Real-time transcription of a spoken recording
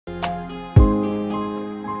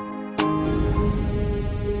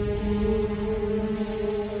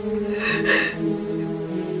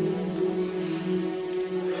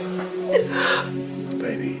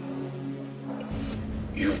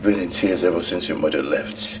been in tears ever since your mother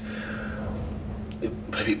left.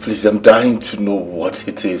 Baby, please, I'm dying to know what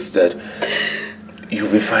it is that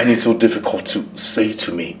you'll be finding so difficult to say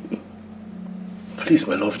to me. Please,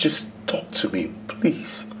 my love, just talk to me,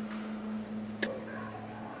 please.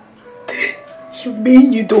 You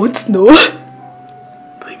mean you don't know?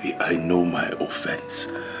 Baby, I know my offense.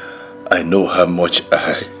 I know how much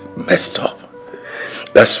I messed up.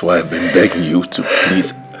 That's why I've been begging you to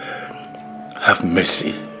please have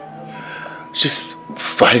mercy. Just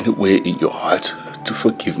find a way in your heart to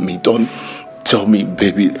forgive me. Don't tell me,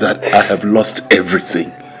 baby, that I have lost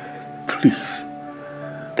everything. Please.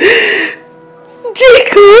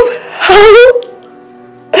 Jacob, how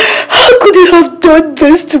could you have done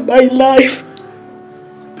this to my life?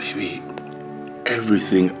 Baby,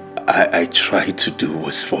 everything I tried to do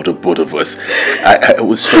was for the both of us. I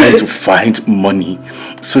was trying to find money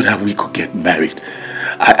so that we could get married.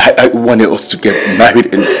 I wanted us to get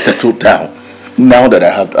married and settle down. Now that I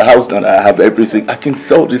have a house and I have everything, I can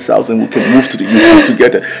sell this house and we can move to the UK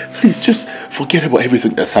together. Please, just forget about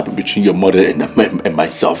everything that's happened between your mother and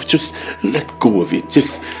myself. Just let go of it.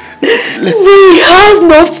 Just let's... We have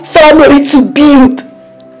no family to build.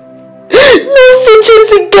 No future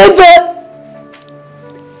together.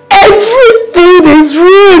 Everything is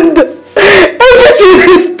ruined. Everything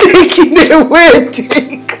is taken away,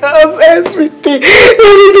 Jacob. Everything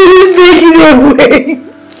is taken away.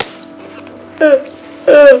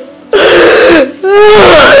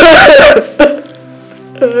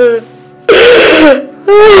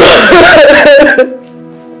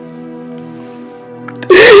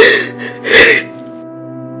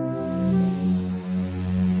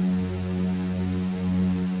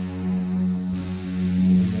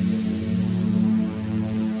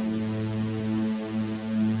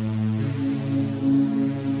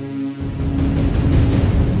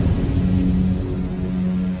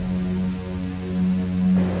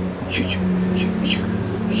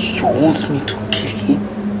 You want me to kill him?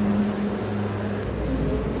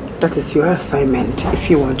 That is your assignment if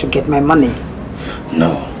you want to get my money.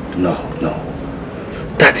 No.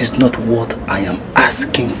 That is not what I am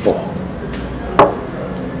asking for.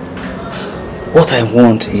 What I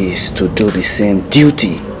want is to do the same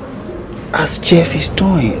duty as Jeff is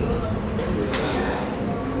doing.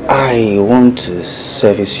 I want to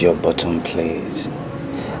service your bottom plate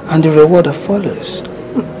and the reward that follows.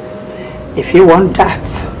 If you want that,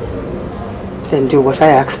 then do what I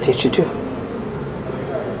asked you to do.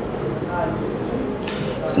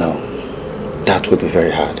 No, that would be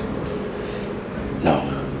very hard.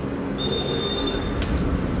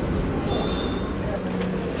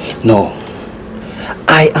 No,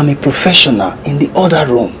 I am a professional in the other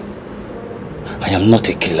room. I am not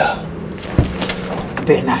a killer.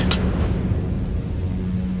 Bernard.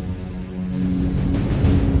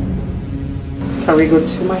 Can we go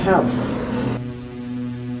to my house?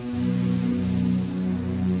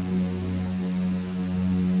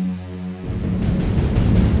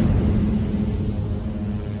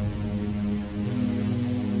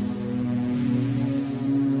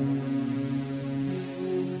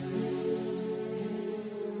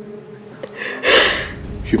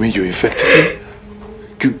 You mean you infected me?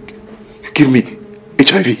 You give me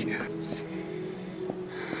HIV?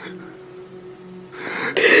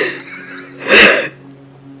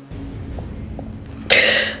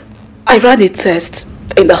 I ran a test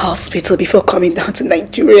in the hospital before coming down to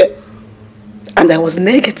Nigeria, and I was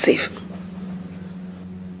negative.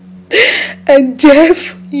 And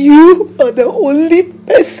Jeff, you are the only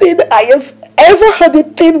person I have ever had a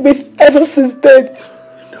thing with ever since then.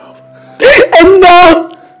 No. And now,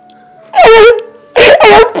 I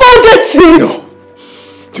am positive. No.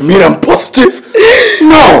 You mean I'm positive?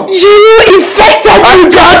 No. You infected me. I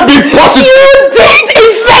can't be positive. You did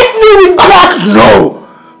infect me with black. No.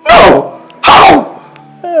 How?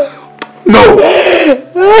 No.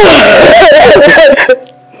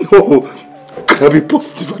 No. Can I be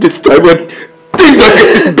positive at this time when things are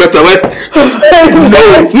getting better?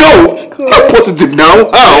 No. I'm positive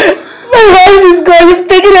now. How? My life is gone. You've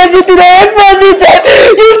taken everything I ever needed.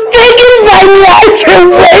 You've taken my life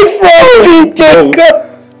away from me, Jacob.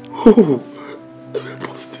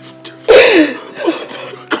 Positive.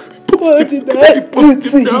 What did I do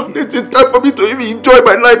to you? It's time for me to even enjoy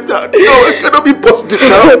my life now. No, I cannot be positive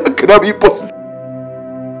now. I cannot be positive.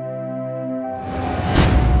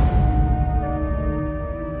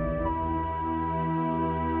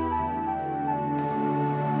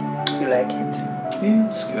 You like it? Yeah,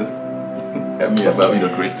 it's good. I'm having a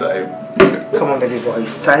great time. Come on, baby boy.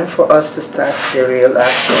 It's time for us to start the real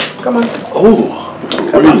action. Come on. Oh,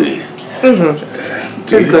 really?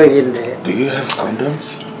 Let's go in there. Do you have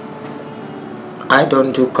condoms? I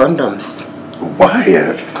don't do condoms. Why?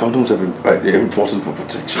 Condoms are important for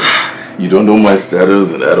protection. You don't know my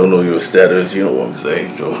status and I don't know your status, you know what I'm saying,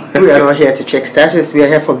 so... We are not here to check status, we are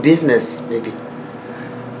here for business, baby.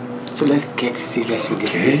 So let's get serious with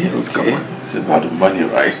this business, come on. It's about the money,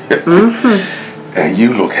 right? And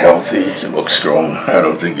you look healthy, you look strong. I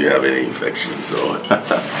don't think you have any infection, so...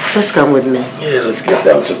 Let's come with me. Yeah, let's get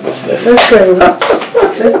down to business. Let's go.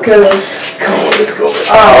 Let's go. Come on, let's go.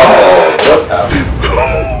 Oh, what happened?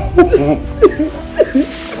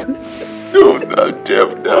 No, not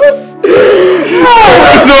deaf now. No,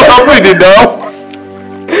 I'm ready now.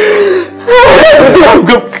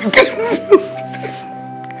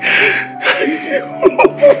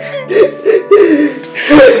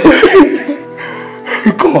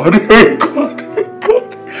 God.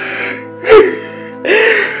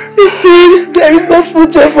 You see, there is no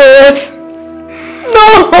future for us.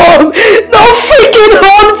 No home, no freaking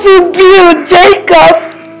home to build, Jacob.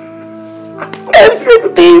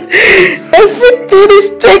 Everything is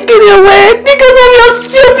taken away because of your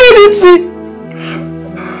stupidity.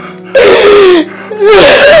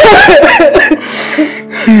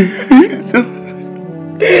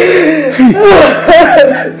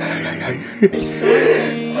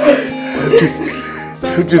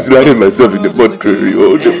 I'm just landing myself in the mortuary.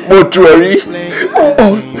 Oh, the mortuary.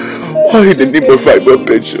 Oh, why in the name of fiber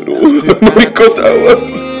pension? Oh, because I want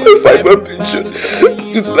fiber pension.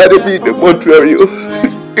 It's landing me in the mortuary. Oh,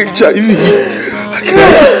 HIV. I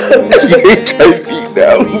can't HIV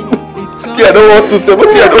now. I don't want to say, but I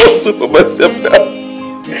don't want to for myself now.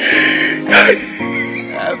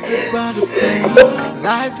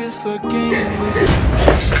 Life is so game.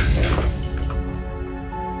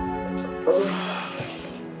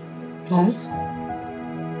 Mom?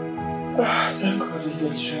 Oh, thank God it's a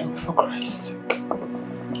dream, for Christ's sake.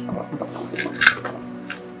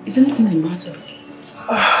 Is anything the matter?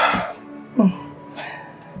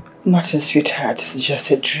 Nothing, sweetheart. It's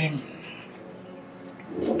just a dream.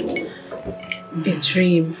 A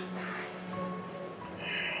dream?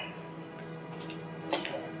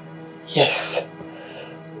 Yes.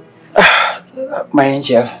 My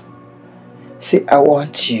angel. See, I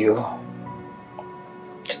want you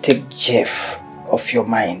to take Jeff off your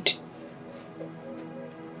mind.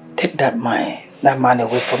 Take that man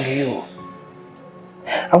away from you.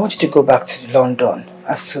 I want you to go back to London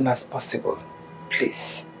as soon as possible.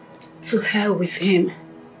 Please. To hell with him.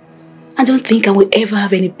 I don't think I will ever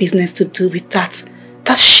have any business to do with that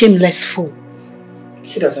shameless fool.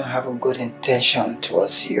 He doesn't have a good intention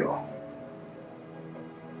towards you.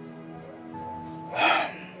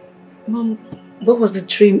 Mom, what was the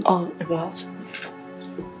dream all about?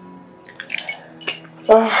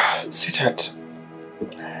 Sweetheart,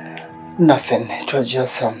 nothing. It was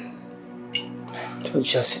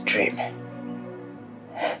just a dream.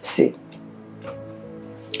 See,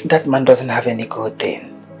 that man doesn't have any good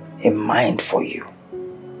thing in mind for you.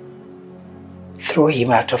 Throw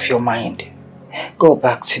him out of your mind. Go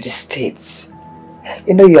back to the States.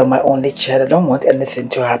 You know you are my only child. I don't want anything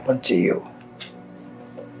to happen to you.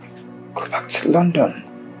 Go back to London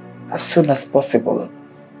as soon as possible.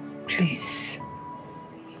 Please.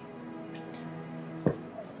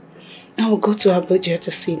 I will go to Abuja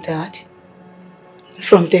to see Dad.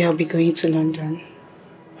 From there, I'll be going to London.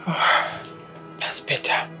 Oh, that's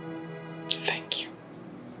better. Thank you.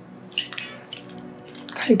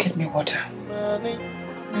 Can you get me water? Money.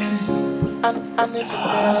 I need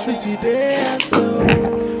the sweet today, so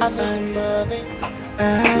I need money.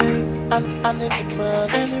 I need the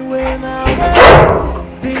money. Anyway, now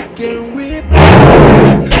they can whip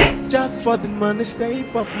just for the money. Stay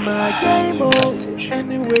up my game.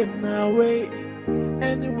 Anyway, now wait.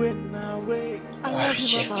 Anyway, now wait. I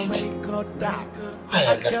rejected. I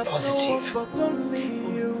am not positive.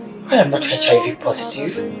 I am not HIV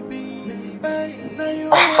positive.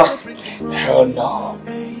 Hell no.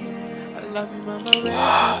 No.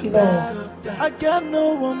 I got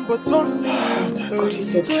no one but only God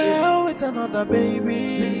is a dream with another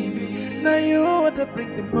baby. Now you want to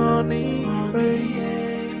bring the money,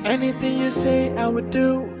 baby. Anything you say I would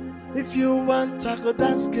do. If you want I go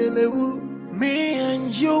dance kelewu. Me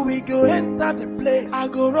and you we go enter the place. I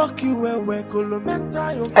go rock you where we're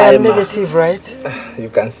Kolomenta. I am negative, right? You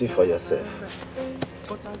can see for yourself.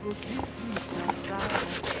 But I go keep you inside.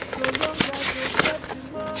 So long as you get the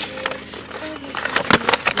money.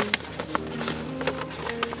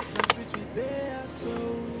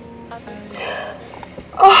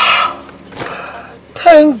 Oh,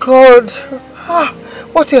 thank God.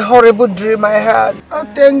 What a horrible dream I had. Oh,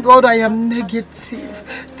 thank God I am negative.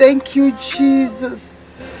 Thank you, Jesus.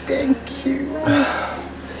 Thank you.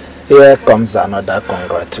 Here comes another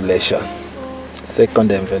congratulation. Second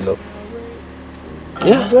envelope.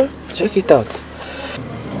 Yeah, check it out.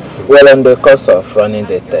 Well, in the course of running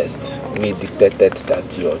the test, we detected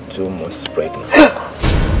that you're 2 months pregnant.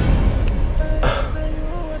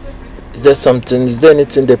 Is there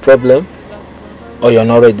anything the problem? Or you're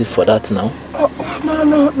not ready for that now?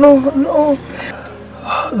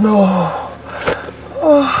 No.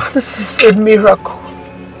 Oh, this is a miracle.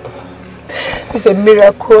 It's a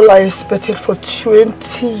miracle I expected for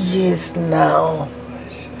 20 years now.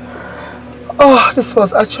 Oh, this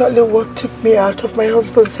was actually what took me out of my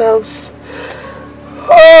husband's house.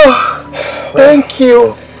 Oh, thank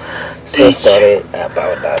you. So sorry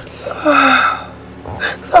about that. So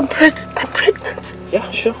I'm pregnant. Yeah,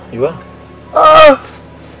 sure, you are. Oh.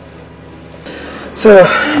 So,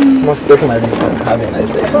 must take my leave and have a nice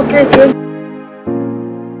day. Okay, then.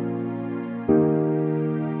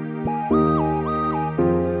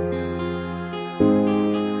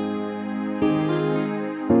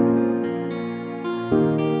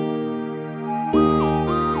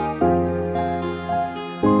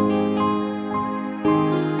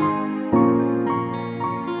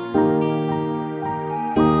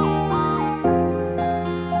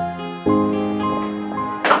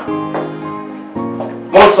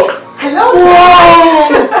 Hello. Wow!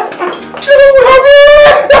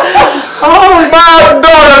 Oh, My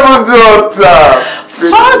adorable daughter!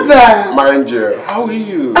 Father! My angel, how are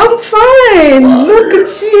you? I'm fine. Wow. Look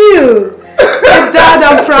at you. The dad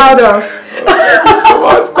I'm proud of. Thank you so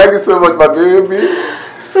much. Thank you so much, my baby.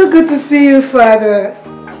 So good to see you, Father.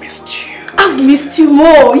 I missed you. I've missed you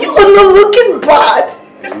more. You are not looking bad.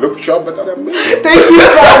 You look sharp better than me. Thank you,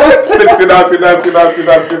 Father.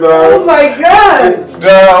 Sit down. Oh my God. Sit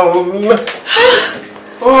down.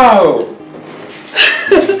 Wow.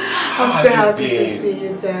 I'm so happy to see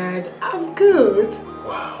you, Dad. I'm good.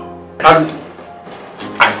 Wow. And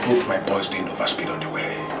I hope my boys didn't overspeed on the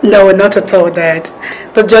way. No, not at all, Dad.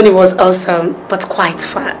 The journey was awesome, but quite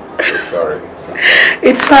far. So sorry.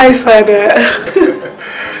 It's fine, Father.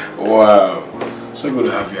 Wow. So good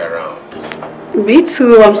to have you around. Me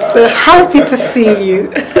too. I'm so happy to see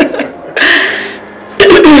you.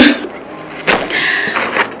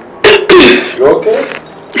 You okay?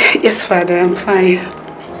 Yes, Father, I'm fine.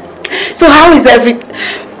 So how is everything?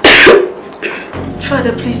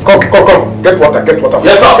 Father, please. Come. Get water.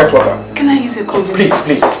 Yes, sir. Get water. Can I use a conversation?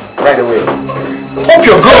 Please. Right away. Hope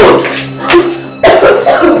you're good.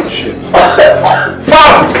 Shit.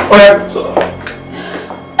 Fast! Okay. So,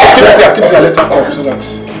 keep it here. Let her come so that...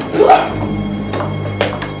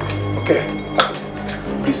 Okay.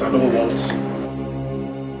 Please, I don't want...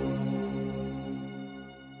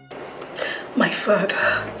 My Father,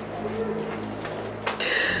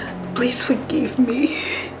 please forgive me.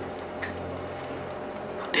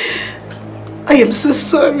 I am so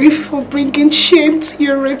sorry for bringing shame to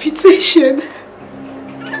your reputation.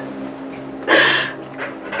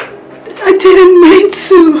 I didn't mean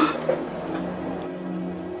to.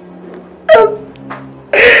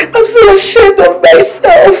 I'm so ashamed of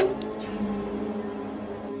myself.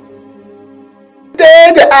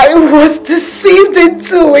 Then I was deceived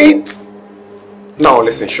into it. Now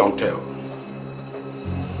listen, Chantel.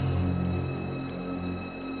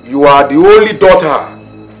 You are the only daughter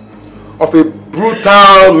of a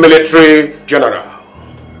brutal military general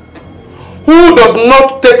who does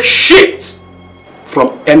not take shit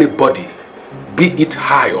from anybody, be it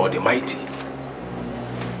high or the mighty.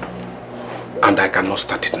 And I cannot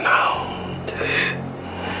start it now.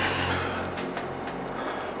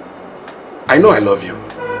 I know I love you.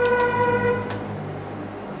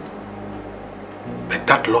 But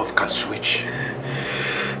that love can switch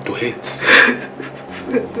to hate.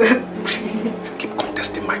 You keep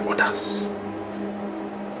contesting my orders.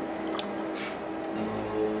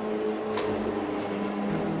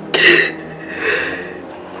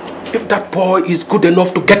 If that boy is good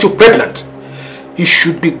enough to get you pregnant, he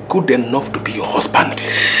should be good enough to be your husband.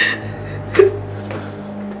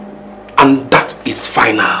 And that is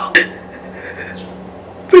final.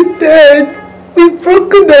 But Dad, we've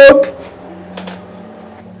broken up.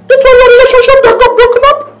 It was your relationship that got broken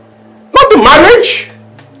up, not the marriage.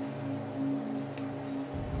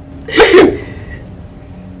 Listen,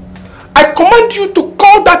 I command you to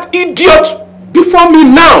call that idiot before me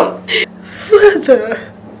now. Father,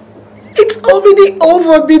 it's already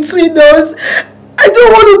over between us. I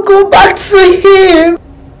don't want to go back to him.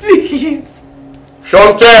 Please.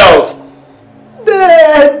 Chantel,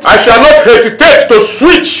 Dad. I shall not hesitate to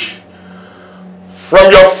switch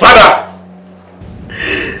from your father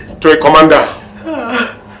to a commander.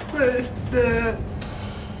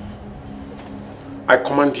 I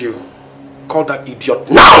command you, call that idiot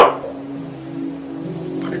now!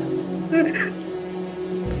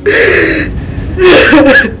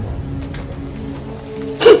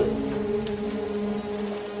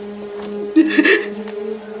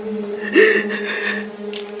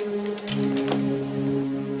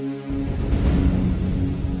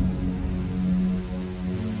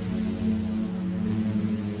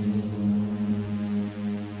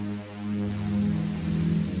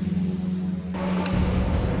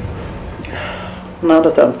 Now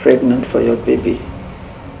that I'm pregnant for your baby,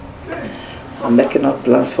 I'm making up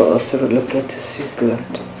plans for us to relocate to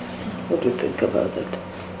Switzerland. What do you think about that?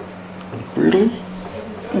 Really?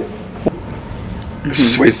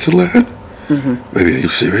 Switzerland? Baby, are you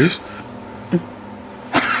serious?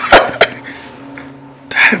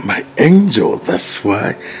 Damn, my angel, that's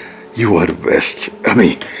why you are the best. I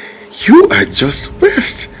mean, you are just the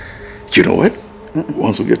best. You know what?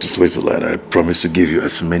 Once we get to Switzerland, I promise to give you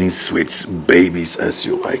as many sweet babies as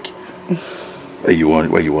you like. You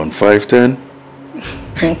want 5, 10?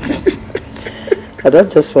 I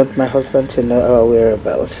don't just want my husband to know our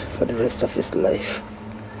whereabouts for the rest of his life.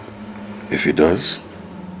 If he does?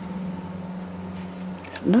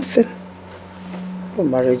 Nothing. The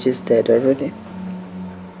marriage is dead already.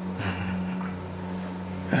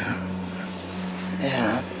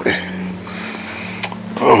 Yeah.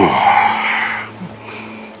 Oh.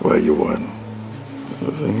 Well, you won. I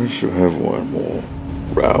think we should have one more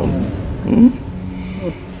round. You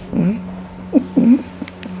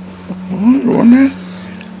want that?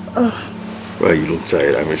 Well, you look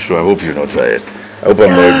tired. I hope you're not tired. I hope I'm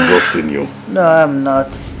not exhausting you. No, I'm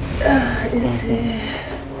not. Easy.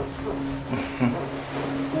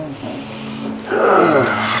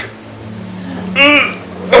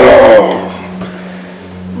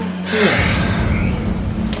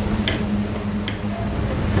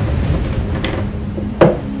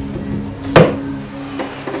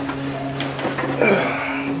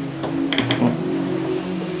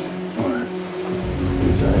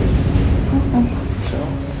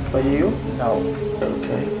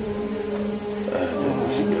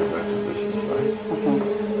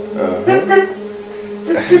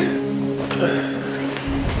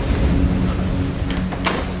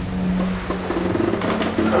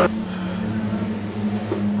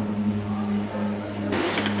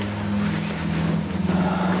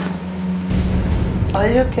 Are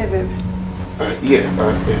you okay, baby? Yeah.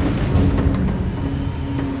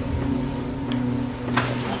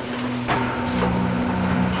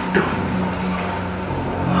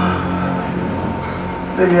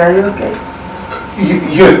 Baby, are you okay?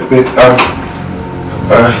 Yeah, babe.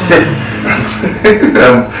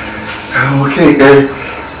 I'm okay.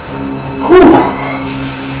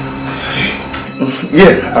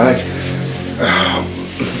 Yeah, I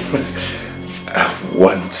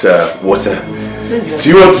want water. Do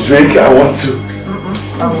you want to drink? I want to.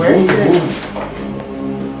 I'm waiting.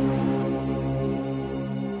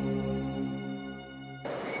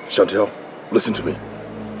 Chantel, listen to me.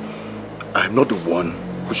 I'm not the one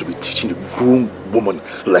who should be teaching a grown woman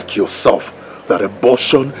like yourself that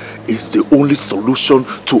abortion is the only solution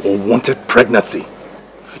to unwanted pregnancy.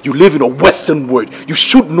 You live in a Western world. You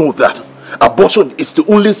should know that. Abortion is the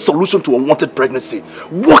only solution to unwanted pregnancy.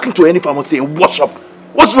 Walk into any pharmacy and wash up.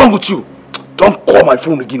 What's wrong with you? Don't call my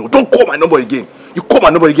phone again. Don't call my number again. You call my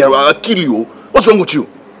number again, I'll kill you. What's wrong with you?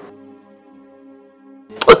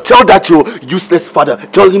 Tell that your useless father,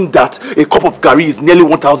 tell him that a cup of curry is nearly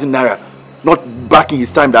 1,000 naira. Not back in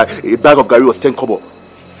his time that a bag of curry was 10 kobo.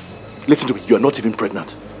 Listen to me, you're not even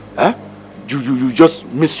pregnant. Huh? You just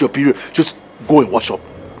missed your period. Just go and wash up.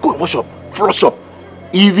 Go and wash up. Flush up.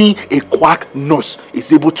 Even a quack nurse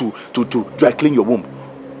is able to dry clean your womb.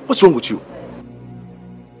 What's wrong with you?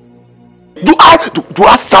 Do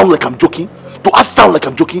I sound like I'm joking? Do I sound like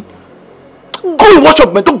I'm joking? Go and wash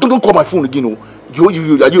up, man. Don't call my phone again. Are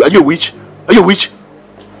you a witch? Are you a witch?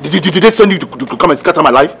 Did they send you to come and scatter my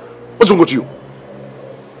life? What's wrong with you?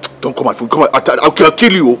 Don't call my phone. Come on, I'll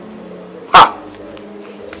kill you. Ha!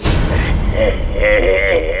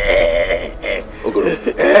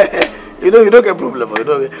 You know, you don't get problem. You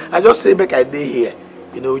know, I just say make a day here.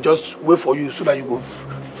 You know, just wait for you so that you go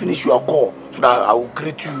finish your call, so that I will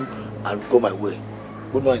greet you and go my way.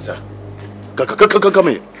 Good morning, sir. Come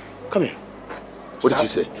here. Come here. What did you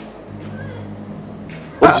say?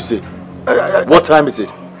 What did you say? What time is it?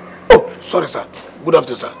 Oh, sorry, sir. Good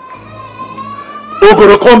afternoon, sir.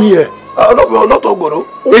 Ogoro, come here. No, not Ogoro.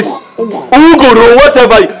 It's Ogoro,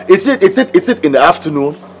 whatever. Is it in the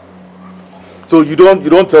afternoon? So you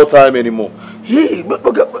don't tell time anymore. Yeah, but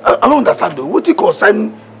I don't understand though. What do you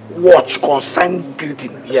consign watch, consign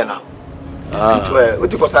greeting here now? Discreet,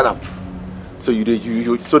 what you concern them? So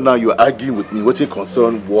so now you're arguing with me. What's your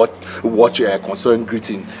concern? What your concern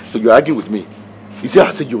greeting? So you're arguing with me. You see how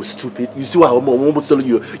I said you're stupid? You see why I'm almost telling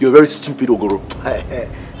you you're very stupid, Ogoro.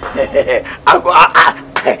 I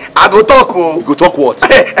go talk. You go talk what?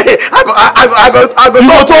 I go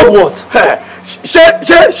talk what?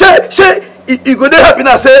 You go there happy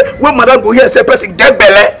now say when madam go here say person get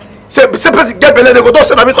belle. Say person get belle they go talk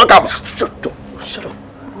say na me talk am. Shut up.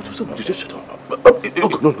 You just shut up. No.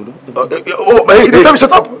 Oh, you tell me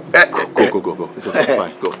shut up. Go. It's okay,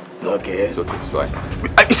 fine, go. Okay. It's okay, it's fine.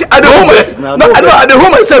 You see, I don't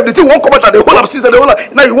hold myself. The thing won't come out and the whole up since and the whole up.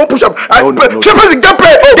 Now you won't push up. Person get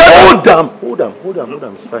play. Hold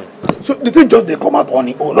on, it's fine. So the thing just they come out on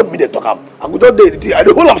it. Oh, not me they talk am. I go just the thing. I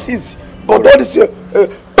the whole up since. But all this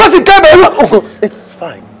person get play. It's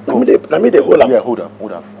fine. Let me the whole up. Yeah, hold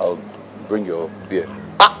on. I'll bring your beer.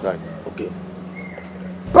 Right. Okay.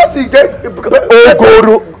 Person get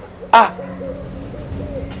Ogoro.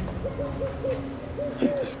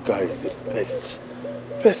 This guy is a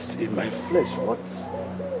pest in my flesh. What?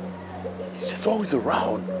 He's just always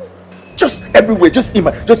around, just everywhere, just in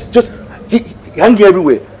my, just he hanging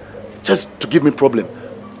everywhere, just to give me problem.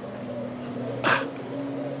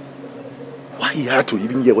 Why he had to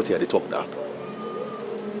even hear what he had to talk now?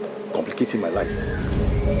 Complicating my life.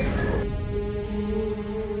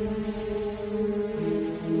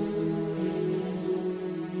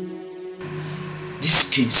 This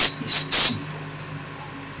case is simple.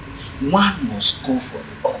 One must go for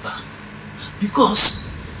the other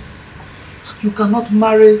because you cannot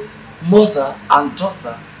marry mother and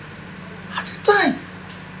daughter at a time.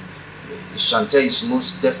 Chantel is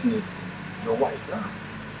most definitely your wife now.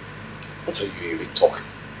 What are you even talking?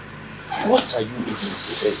 What are you even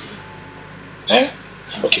saying? Eh?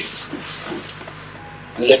 Okay.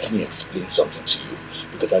 Let me explain something to you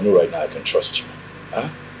because I know right now I can trust you. Huh?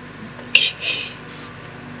 Okay.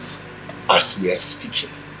 As we are speaking,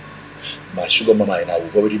 my sugar mama and I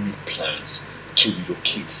have already made plans to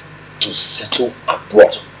relocate, to settle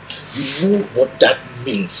abroad. You know what that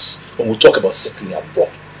means when we talk about settling abroad?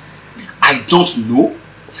 I don't know, and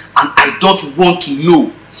I don't want to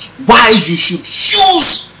know why you should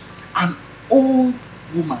choose an old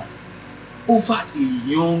woman over a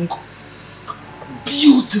young,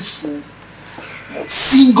 beautiful,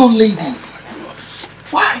 single lady.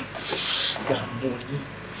 Why?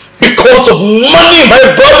 Because of money, my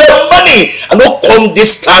brother, money. I don't come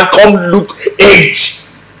this town, come look age.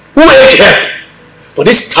 Who age help? For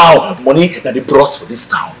this town, money that they brought for this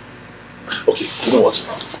town. Okay, you know what?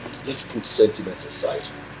 Let's put sentiments aside.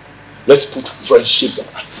 Let's put friendship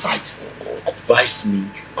aside. Advise me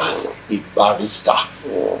as a barrister,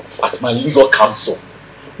 as my legal counsel.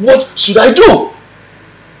 What should I do?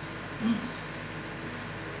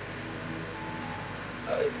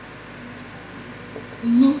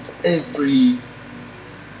 Not every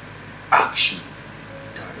action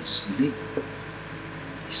that is legal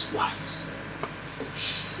is wise.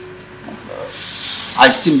 I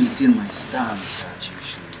still maintain my stand that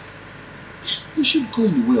you should go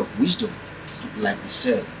in the way of wisdom. Like they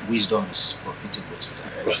said, wisdom is profitable to the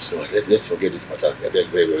Ross, no, let's forget this matter.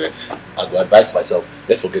 Wait. I will advise myself,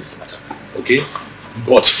 let's forget this matter. Okay?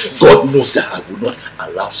 But God knows that I will not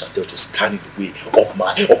allow Chantel to stand in the way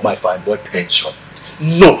of my fine boy pension.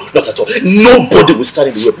 No, not at all. Nobody will stand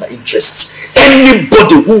in the way of my interests.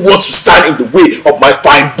 Anybody who wants to stand in the way of my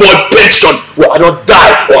fine boy pension will either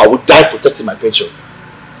die or I will die protecting my pension.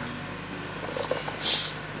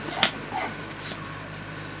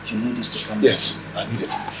 You need this to come. Yes, I need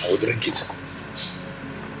it. I will drink it.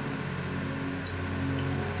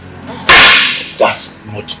 That's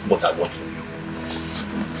not what I want from you.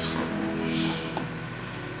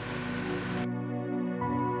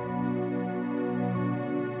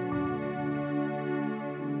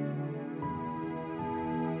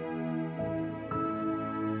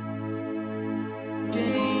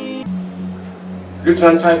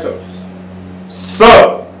 Lieutenant Titus.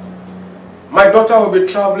 Sir, my daughter will be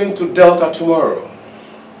traveling to Delta tomorrow.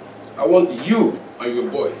 I want you and your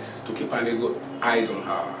boys to keep an eagle eyes on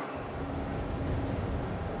her.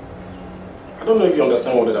 I don't know if you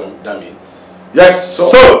understand what that means. Yes,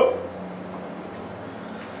 sir.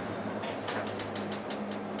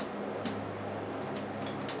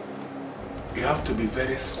 You have to be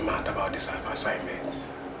very smart about this assignment.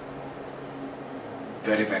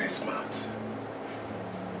 Very, very smart.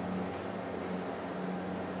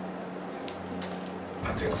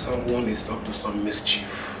 I think someone is up to some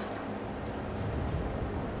mischief.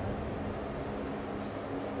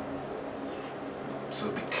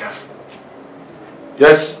 So be careful.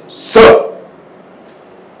 Yes, sir.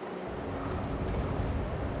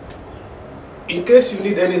 In case you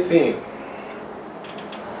need anything,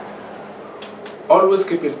 always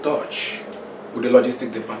keep in touch with the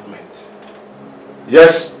logistic department.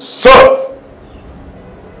 Yes, sir!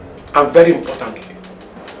 And very importantly,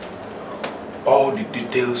 all the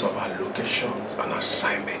details of our locations and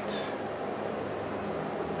assignments.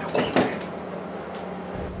 I want them.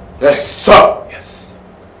 Yes, sir! Yes.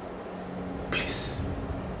 Please.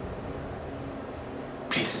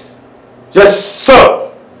 Please. Yes, sir!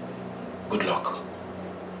 Good luck.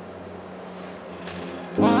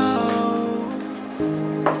 Wow.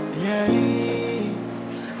 Yeah.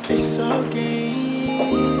 It's okay.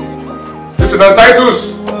 Lieutenant Titus!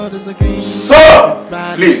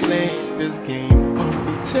 Sir! Please. This game.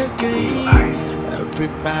 It's a game. Nice.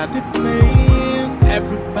 Everybody playing.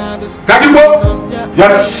 Everybody's Kadibo!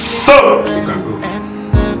 Yes, sir! You can go.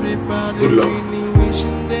 And everybody Good luck. really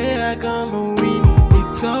wishing they are gonna win.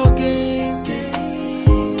 It's all game. Game.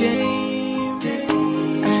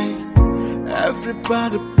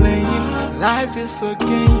 Everybody playing. Life is a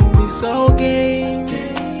game. It's all game.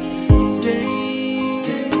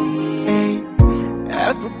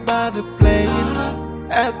 Everybody playing.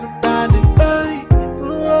 Everybody. Hey.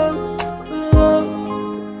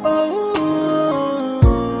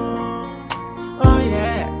 Oh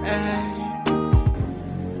yeah.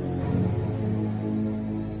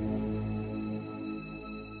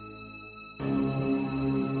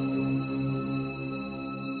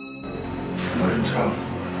 Not in town.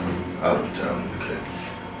 Out of town,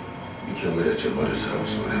 you can wait at your mother's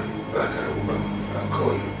house whenever I gotta Uber. I'll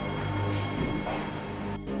call you.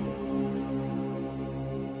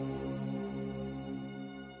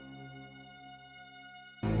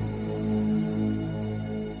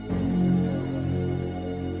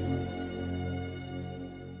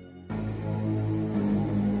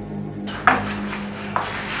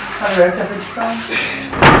 Alright,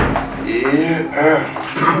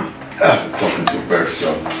 Yeah, talking to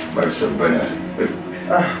Barrister Bernard,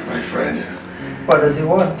 my friend. what does he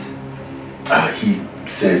want? He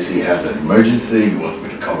says he has an emergency. He wants me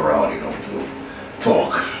to come around, to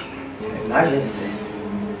talk. Emergency?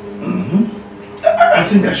 I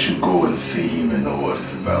think I should go and see him and know what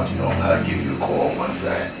it's about, I'll give you a call once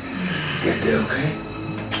I get there, okay?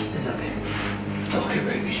 It's okay. Okay,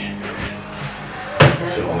 baby.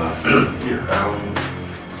 So, I'll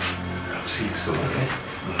see you soon, okay?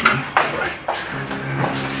 All right.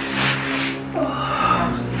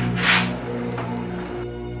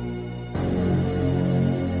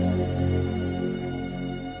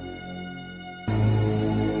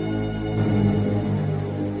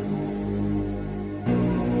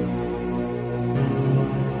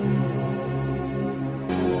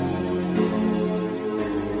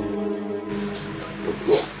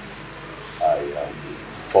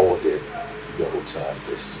 Forwarded your hotel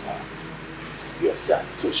address to her. You understand?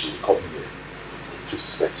 So she will come here to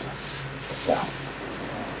suspect her. Now.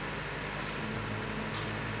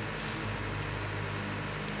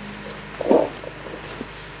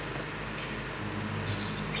 This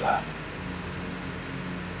is the plan.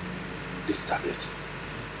 This tablet.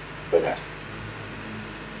 Bernard,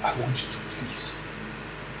 I want you to please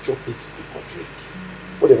drop it in her drink.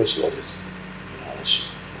 Whatever she orders.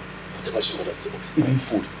 Whatever she orders, even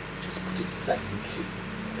food, just put it inside, mix it,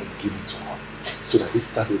 and give it to her. So that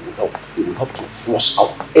this tablet will help. It will help to flush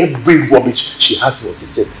out every rubbish she has in her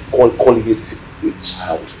system, calling it a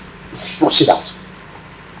child. Flush it out.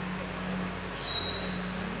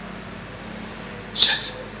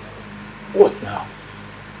 Jeff, what now?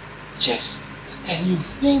 Jeff, and you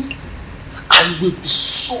think I will be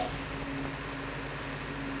so...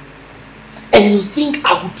 And you think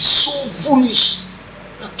I would be so foolish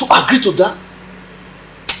to agree to that?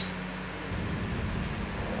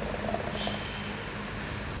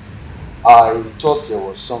 I thought there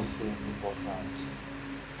was something important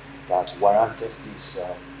that warranted this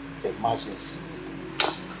emergency.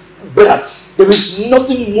 But there is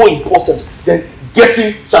nothing more important than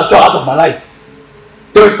getting Chacha out of my life.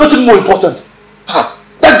 There is nothing more important.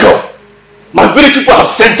 That girl, my village people have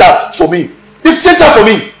sent her for me. They've sent her for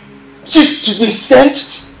me. She's been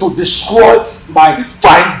sent to destroy my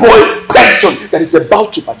fine boy pension that is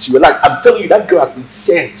about to materialize. I'm telling you, that girl has been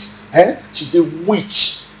sent. She's a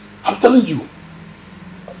witch. I'm telling you.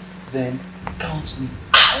 Then count me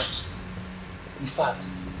out. In fact,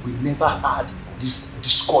 we never had this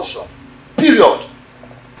discussion. Period.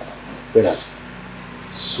 Bernard,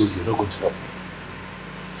 so you're not going to help me?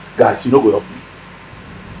 Guys, you're not going to help me?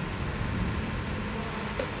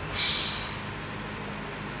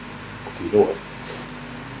 Okay, you know what?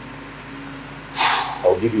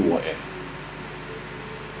 I'll give you 1 M.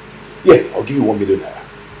 Yeah, I'll give you 1 million naira.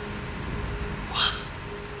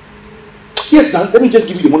 Yes, now, let me just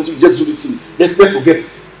give you the money so you just do this thing. Let's forget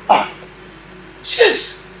it. Ah.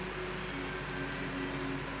 Yes.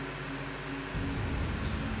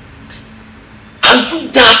 Are you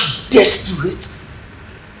that desperate?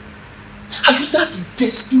 Are you that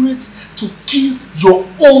desperate to kill your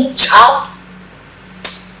own child?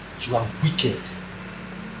 You are wicked.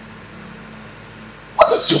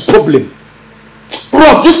 What is your problem?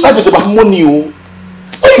 Bros, this life is about money, oh.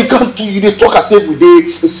 Why you can't do you talk as if we did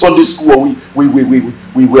Sunday school or we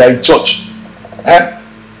were in church? Eh?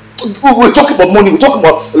 We're talking about money, we're talking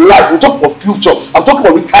about life, we're talking about future, I'm talking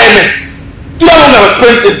about retirement. Do you know how long I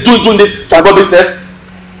spent doing this tribal business?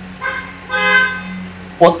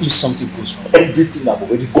 What if something goes wrong? Everything I've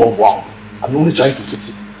already gone wrong. I'm only trying to fix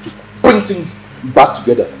it, to bring things back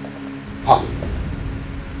together. How?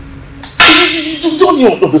 You don't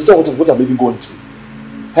even understand what I'm even going through.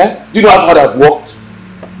 Eh? Do you know how hard I've worked?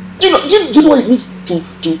 Do you know what it means to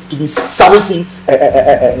be servicing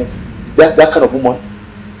that kind of woman?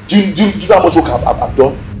 Do you know how much work I've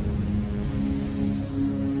done?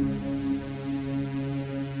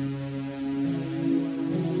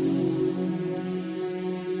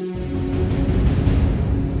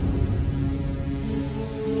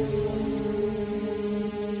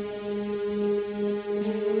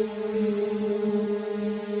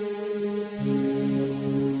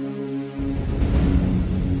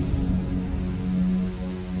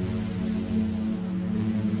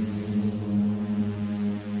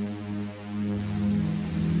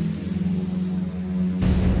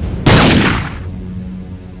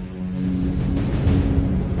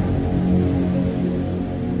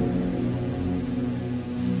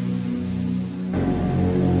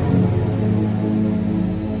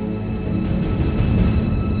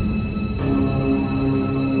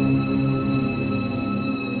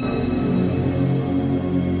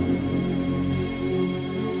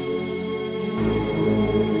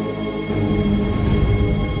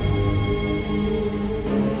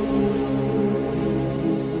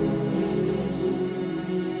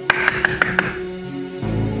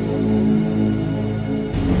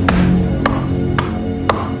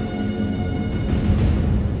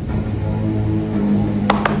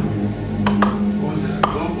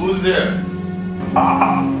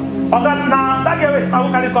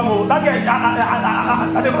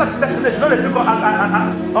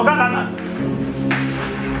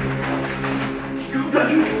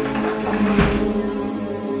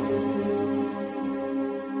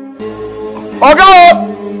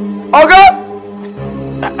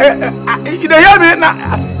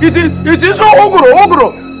 It is so ogro.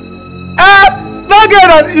 That girl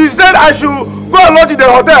that you said I should go and lodge in the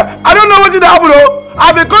hotel. I don't know what's in the happen.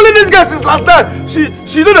 I've been calling this girl since last night.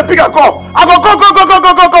 She didn't pick a call. I go call.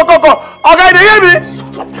 Okay, they hear me?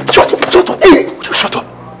 Shut up. Hey, shut up.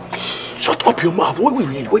 Shut up your mouth. Wait,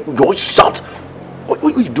 you always shout. What are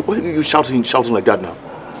you doing? Why are you shouting like that now?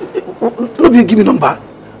 Nobody give me number.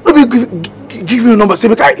 Nobody give me a number. Say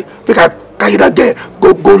make I carry that girl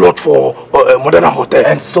go lodge for Modern Hotel.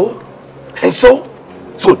 And so?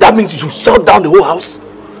 So that means you should shut down the whole house?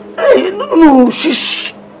 Hey, no. She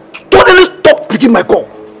totally stopped picking my call.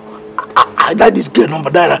 I died this girl number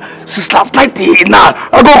there since last night now.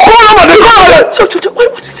 I go call number, they call. Shut.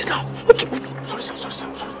 What is it now? Sorry.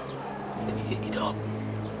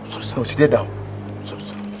 Sorry. No, she did now.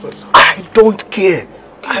 Sorry. I don't care.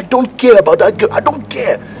 I don't care about that girl. I don't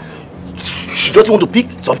care. She doesn't want to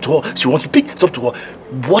pick, it's up to her. She wants to pick, it's up to her.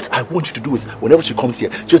 What I want you to do is, whenever she comes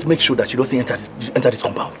here, just make sure that she doesn't enter this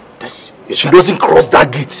compound. She doesn't cross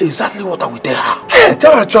that gate. Exactly what I will tell her. Hey,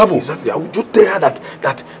 tell her to travel. Exactly. I will just tell her that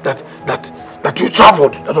you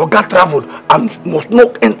traveled, that your girl traveled, and must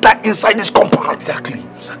not enter inside this compound. Exactly.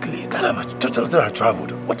 Tell her I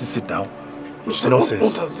traveled. What is it now? Nonsense.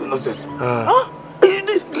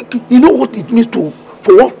 You know what it means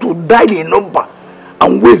for us to dial a number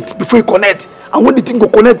and wait before you connect. And when the thing go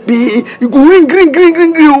connect, you go ring,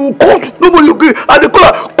 you call, nobody will agree. And they call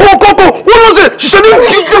her, call. What was it? She said,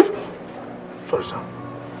 sorry, sir.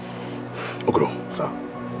 Ogro.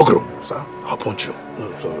 Sir. I'll punch you.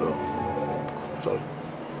 No, sorry.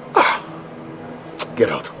 Get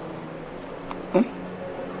out.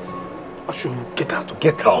 I should get out.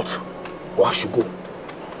 Get out. Or I should go.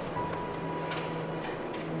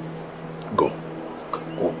 Go.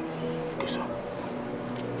 Oh, okay, sir.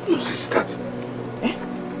 No, this is that.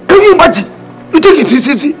 Can you imagine? You think it is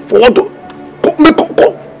easy for what to go?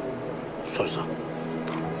 Sorry, sir.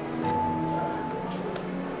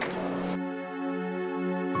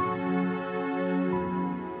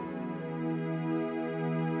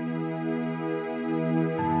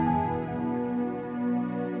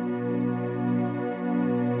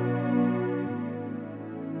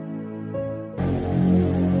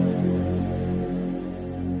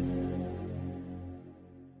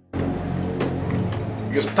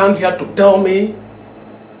 You stand here to tell me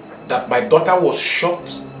that my daughter was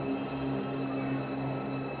shot?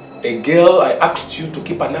 A girl I asked you to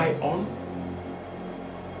keep an eye on?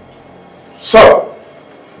 So,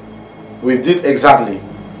 we did exactly.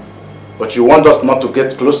 But you want us not to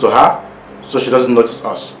get close to her so she doesn't notice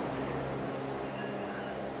us.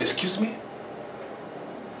 Excuse me?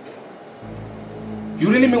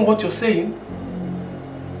 You really mean what you're saying?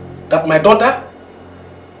 That my daughter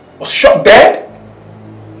was shot dead?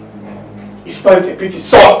 It's quite a pity,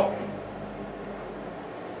 son.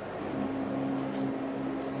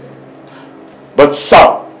 But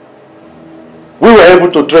sir, we were able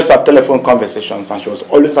to trace her telephone conversations and she was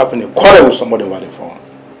always having a quarrel with somebody over the phone.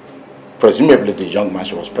 Presumably the young man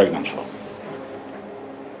she was pregnant for.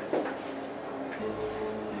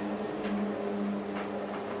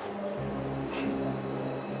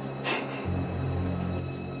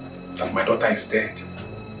 That my daughter is dead.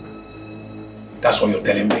 That's what you're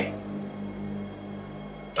telling me.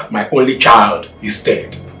 That my only child is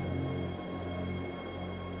dead.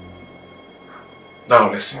 Now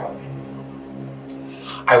listen.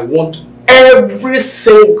 I want every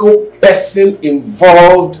single person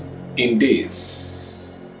involved in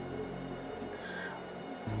this.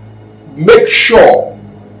 Make sure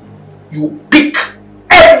you pick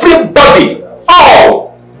everybody,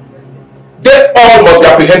 all. They all must be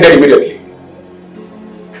apprehended immediately.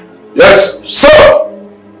 Yes, sir.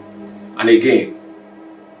 And again,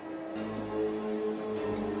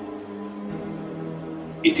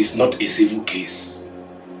 it is not a civil case.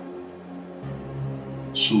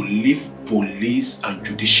 So leave police and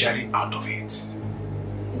judiciary out of it.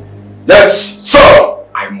 Yes, sir.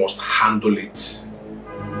 I must handle it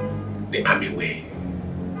the army way.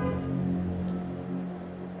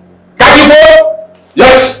 Kajibo?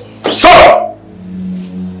 Yes, sir.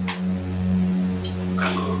 You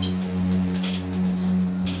can go.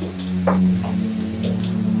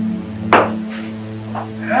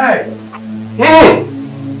 Hey.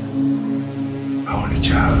 My only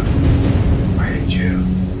child. My angel.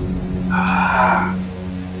 Ah.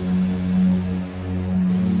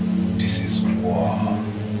 This is war.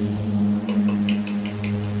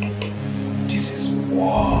 This is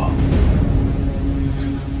war.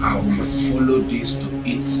 I will follow this to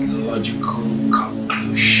its logical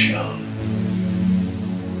conclusion.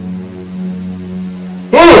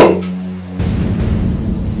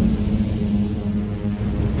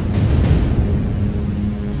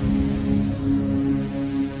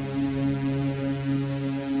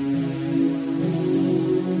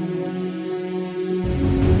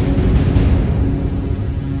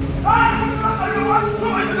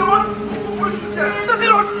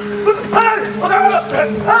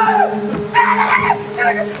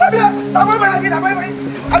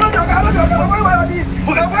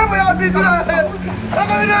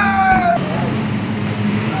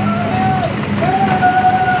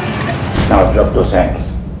 Now drop those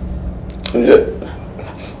hands. You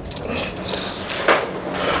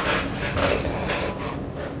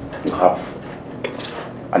have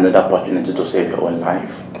another opportunity to save your own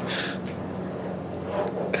life.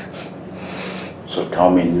 So tell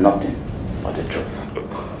me nothing but the truth.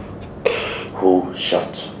 Who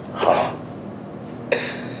shot her?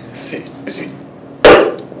 See.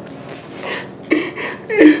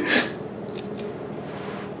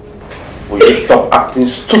 Will you stop acting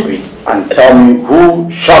stupid and tell me who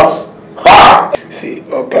shot her? See,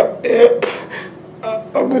 okay,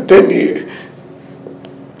 I'm going to tell you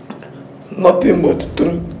nothing but the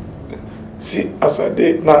truth. See, as I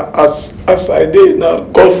did now, as I did now,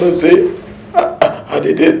 God knows say, I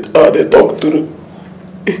did talk through.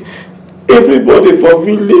 Everybody for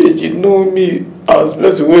village, you know me as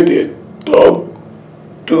blessed way they talk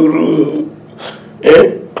through.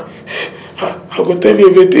 I will tell you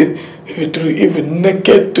everything, true, even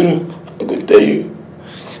naked truth. I will tell you.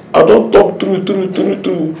 I don't talk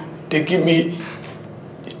true. They give me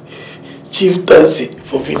chieftaincy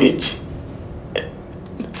for village.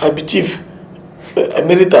 I be chief. I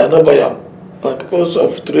married another because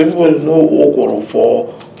of everybody know Okoro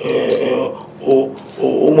for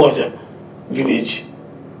Umoja village.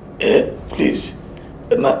 Please.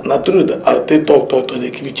 Not true that I they talk, they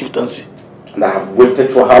give me chieftaincy. And I have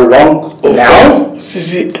waited for how long now?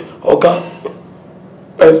 See, okay.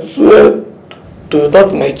 I swear to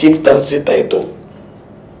that my chieftaincy title.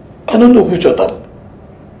 I don't know who shot up.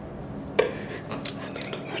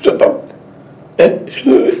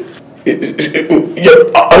 Yeah,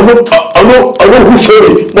 I know who shot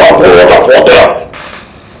me. No, I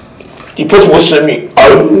the person was saying me. I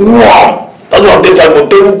know. That's what they tell me.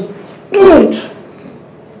 Good.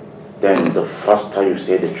 Then the faster you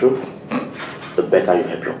say the truth, the the better you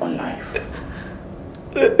help your own life.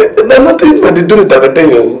 Nothing when they do it at the day.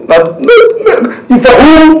 If I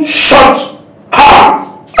won't shut her,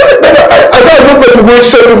 I can't remember to go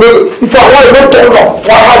shut me. If I want to turn off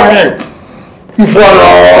fire me. If I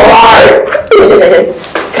lie,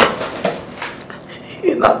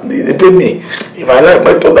 they pay me. If I like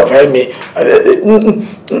my turn to fire me,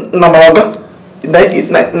 Namawaga,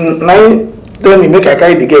 tell me make I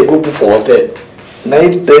carry the girl go for hotel. Now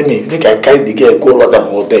tell me make I carry the girl go water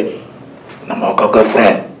for hotel. Namawaga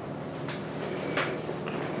girlfriend.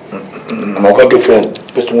 Namawaga girlfriend.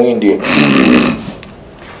 First one in there.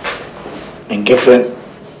 And girlfriend.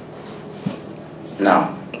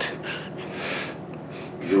 Now,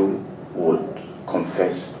 you would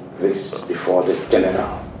confess this before the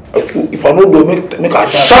general. If I don't do make I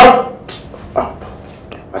shut up.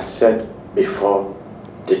 I said before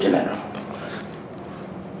the general.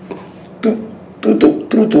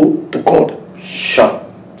 To God. Shut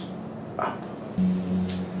up.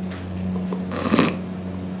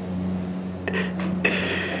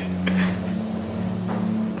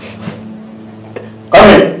 Come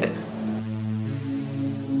in.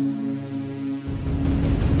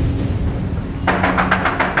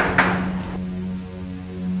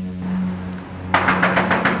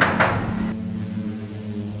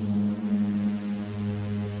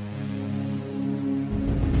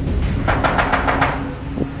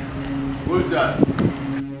 Who's that?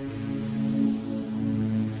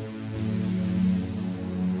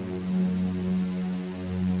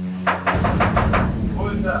 Who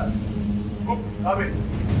is that? Oh, come in.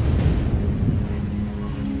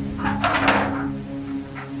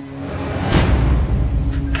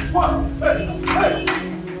 What? Hey!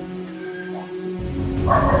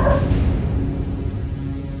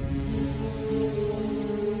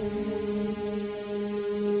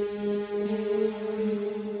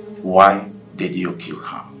 Why did you kill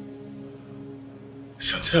her?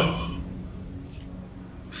 Chantel.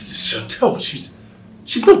 This is Chantel.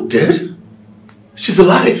 She's not dead. She's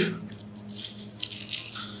alive.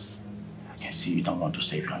 I can see you don't want to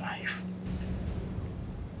save your life.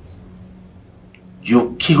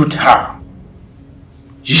 You killed her.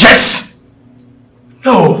 Yes!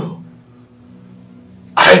 No.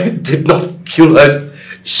 I did not kill her.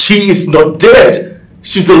 She is not dead.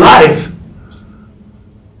 She's alive.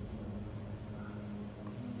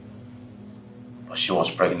 But she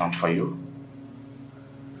was pregnant for you.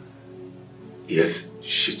 Yes,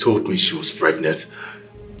 she told me she was pregnant.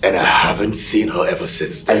 And I haven't seen her ever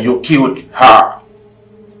since then. And you killed her.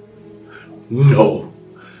 No.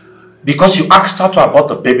 Because you asked her to abort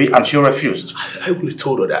the baby and she refused. I only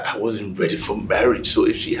told her that I wasn't ready for marriage. So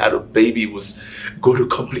if she had a baby, it was going to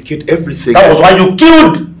complicate everything. That was why you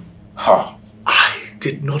killed her. I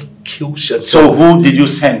did not kill Chantel. So who did you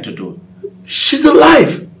send to do it? She's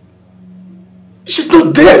alive. She's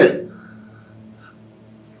not dead.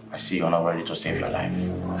 I see you're not ready to save your life.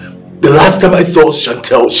 The last time I saw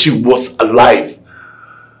Chantel, she was alive.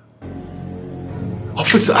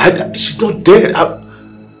 Officer, she's not dead.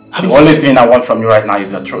 The only thing I want from you right now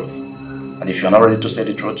is the truth. And if you're not ready to say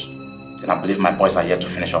the truth, then I believe my boys are here to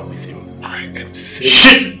finish up with you. I am saying...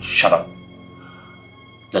 Shit! Shut up.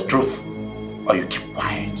 The truth, or you keep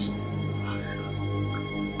quiet.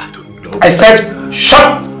 I don't know. I said,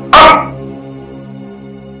 shut up!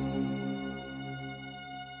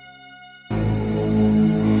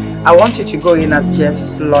 I want you to go in as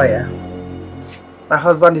Jeff's lawyer. My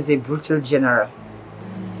husband is a brutal general.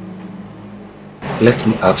 Let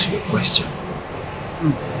me ask you a question.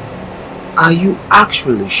 Are you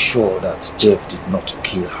actually sure that Jeff did not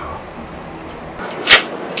kill her?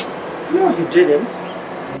 No, he didn't.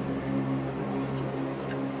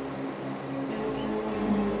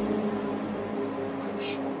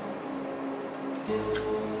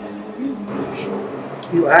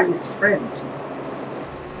 You are his friend.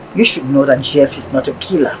 You should know that Jeff is not a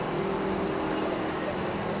killer.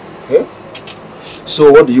 Okay.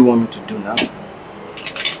 So what do you want me to do now?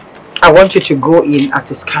 I want you to go in as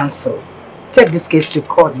his counsel. Take this case to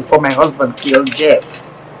court before my husband killed Jeff.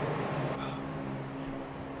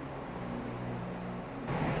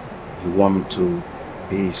 You want me to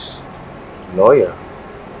be his lawyer?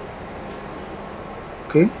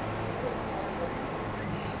 Okay.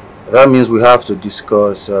 That means we have to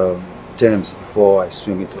discuss terms before I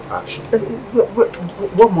swing into action.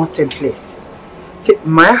 One more thing, please. See,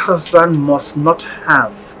 my husband must not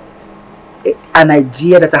have an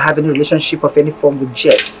idea that I have any relationship of any form with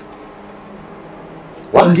Jeff.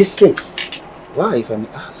 Why? In this case. Why, if I may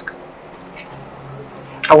ask?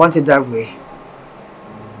 I want it that way.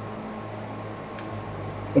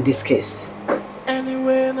 In this case.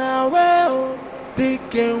 Anyway, now, well, The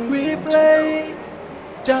game we play,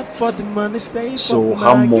 just for the money stay. So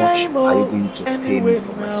how much are you going to pay me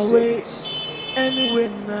for my service? Anyway,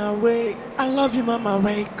 now wait. I love you, mama.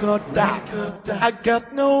 Record that. I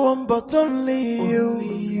got no one but only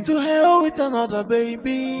you. To hell with another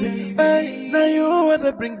baby. Hey, now you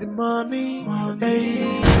wanna bring the money.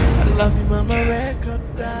 Hey, I love you, mama. Record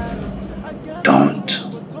that. Don't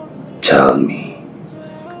tell me.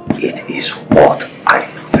 It is what I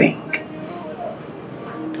think.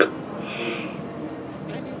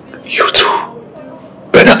 You too,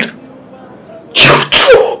 Bernard. You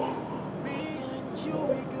too.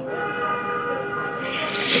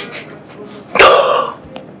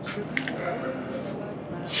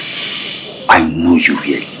 I know you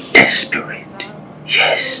were desperate.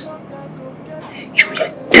 Yes. You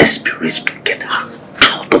were desperate to get her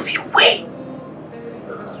out of your way.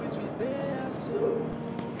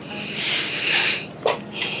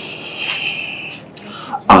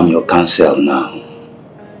 I'm your counsel now.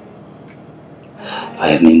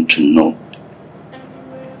 I need to know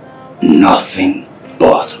nothing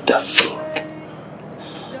but the truth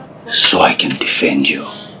so I can defend you.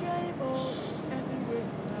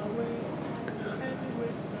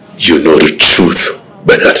 You know the truth,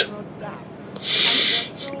 Bernard.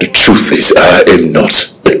 The truth is I am not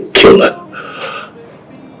the killer.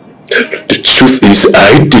 The truth is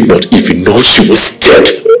I did not even know she was dead.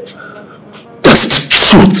 That's the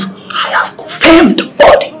truth. I have confirmed the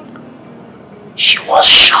body. She was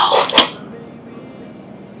shot.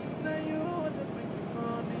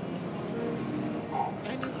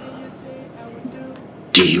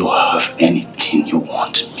 Do you have anything you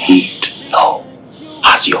want me to know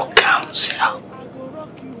as your counsel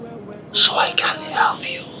so I can help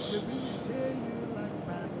you?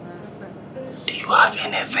 Do you have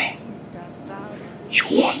anything you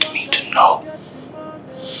want me to know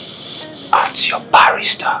as your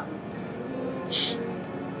barrister?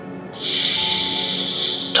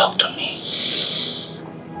 Talk to me.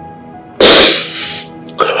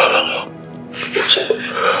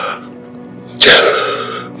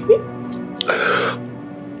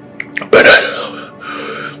 Bernard,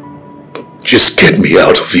 just get me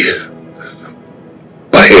out of here.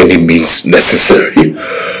 By any means necessary.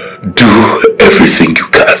 Do everything you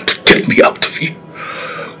can to get me out of here.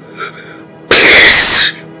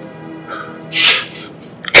 Please.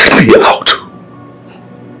 Get me out.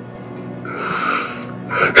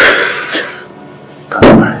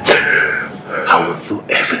 Don't worry. I will do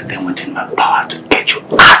everything within my power to get you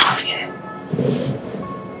out of here.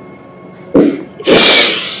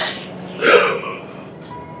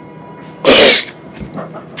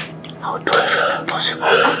 I will do everything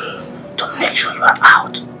possible to make sure you are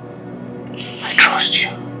out. I trust you.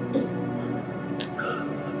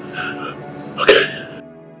 Okay.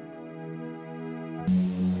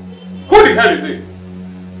 Who the hell is he?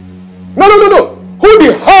 No. Who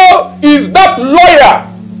the hell is that lawyer?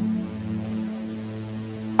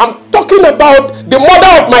 I'm talking about the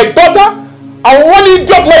mother of my daughter, and one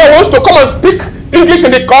idiot lawyer wants to come and speak English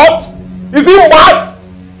in the court? Is he mad?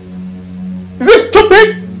 Is he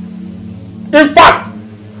stupid? In fact,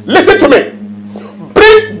 listen to me.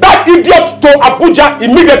 Bring that idiot to Abuja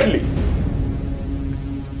immediately.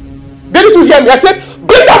 Didn't you hear me? I said,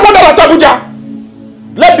 bring that mother to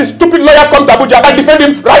Abuja. Let the stupid lawyer come to Abuja and defend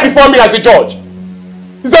him right before me as the judge.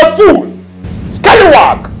 He's a fool.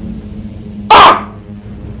 Scallywag. Ah!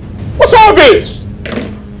 What's all this?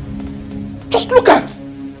 Just look at.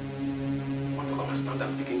 Want to come and stand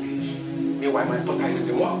and speak English? Meanwhile, my daughter is in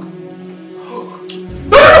the work. Oh.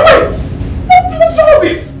 No, wait! What's all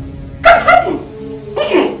this? Can't happen.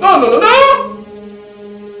 No.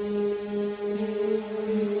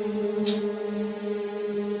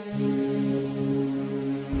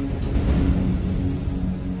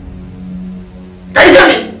 Can you hear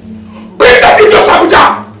me? Bring that idiot to Abuja!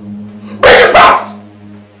 Bring it fast!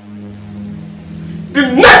 The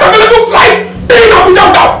next available flight, be in Abuja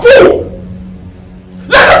with that fool!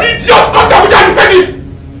 Let that idiot come to Abuja and defend him!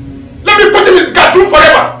 Let me put him in the guard room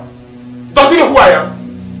forever! Does he know who I am?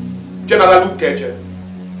 General Ukeje.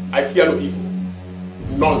 I fear no evil.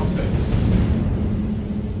 Nonsense.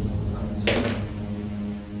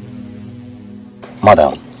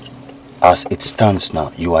 Madam, as it stands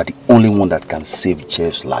now, you are the only one that can save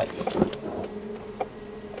Jeff's life.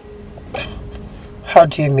 How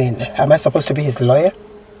do you mean? Am I supposed to be his lawyer?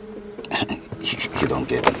 You don't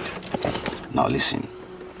get it. Now listen.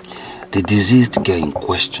 The deceased girl in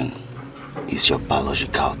question is your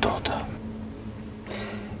biological daughter.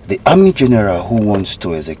 The army general who wants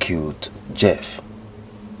to execute Jeff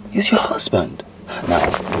is your husband. Now,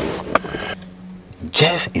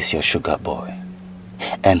 Jeff is your sugar boy.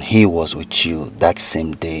 and he was with you that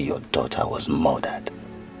same day your daughter was murdered.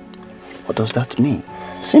 What does that mean?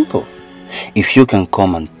 Simple. If you can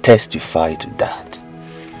come and testify to that,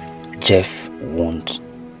 Jeff won't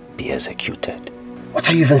be executed. What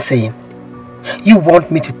are you even saying? You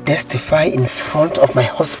want me to testify in front of my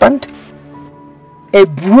husband? A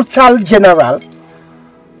brutal general?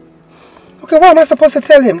 Okay, what am I supposed to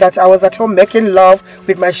tell him? That I was at home making love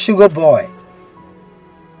with my sugar boy?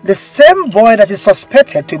 The same boy that is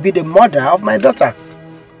suspected to be the murderer of my daughter.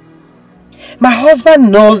 My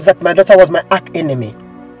husband knows that my daughter was my arch enemy.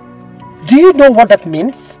 Do you know what that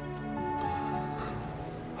means?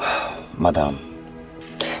 Madam,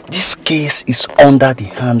 this case is under the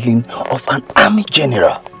handling of an army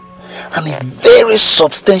general, and a very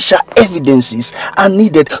substantial evidences are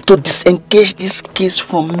needed to disengage this case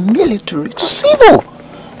from military to civil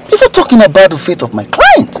before talking about the fate of my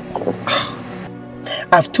client.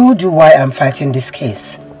 I've told you why I'm fighting this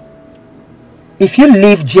case. If you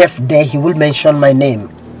leave Jeff there, he will mention my name.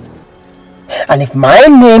 And if my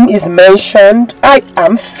name is mentioned, I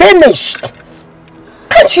am finished.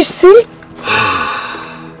 Can't you see?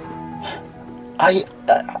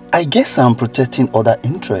 I guess I'm protecting other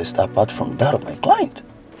interests apart from that of my client.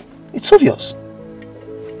 It's obvious.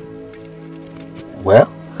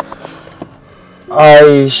 Well,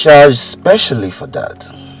 I charge specially for that.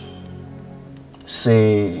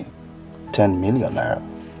 Say 10 million naira.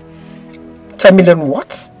 10 million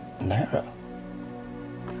what? Naira.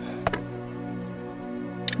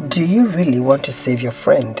 Do you really want to save your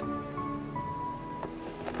friend?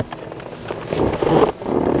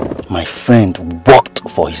 My friend worked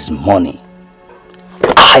for his money.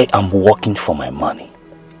 I am working for my money.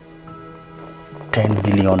 10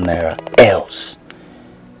 million naira, else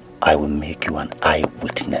I will make you an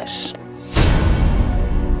eyewitness.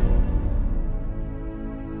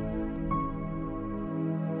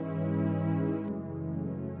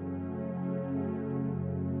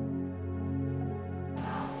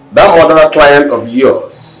 That murderer client of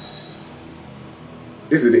yours,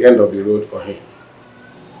 this is the end of the road for him.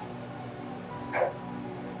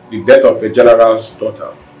 The death of a general's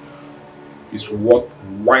daughter is worth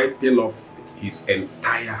wiping off his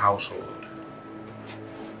entire household.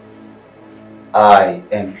 I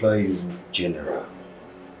employ you, General.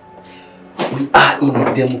 We are in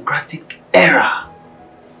a democratic era.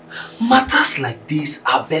 Matters like this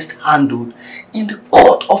are best handled in the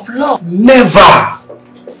court of law. Never!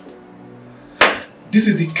 This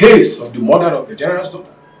is the case of the murder of a general's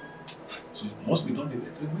daughter. So it must be done the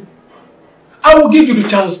military way. I will give you the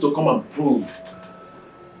chance to come and prove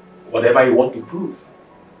whatever you want to prove.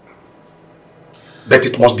 But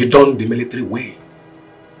it must be done the military way.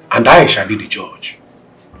 And I shall be the judge.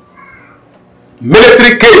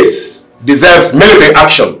 Military case deserves military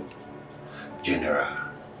action. General,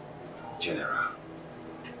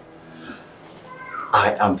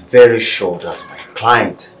 I am very sure that my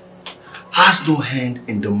client has no hand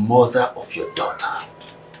in the murder of your daughter.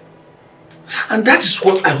 And that is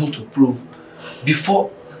what I want to prove before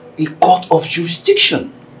a court of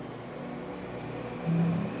jurisdiction.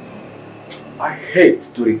 I hate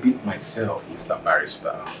to repeat myself, Mr.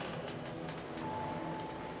 Barrister.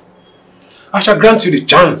 I shall grant you the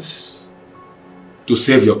chance to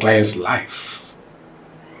save your client's life.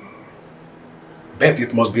 But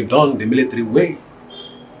it must be done the military way.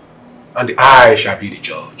 And I shall be the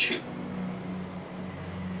judge.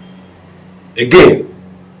 Again,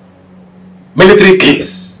 military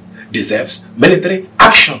case deserves military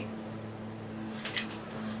action.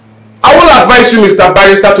 I will advise you, Mr.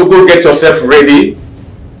 Barrister, to go get yourself ready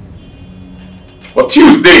for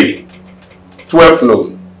Tuesday, 12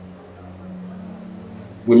 noon.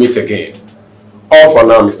 We meet again. All for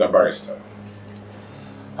now, Mr. Barrister.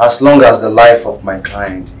 As long as the life of my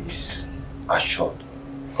client is assured.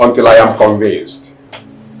 Until I am convinced.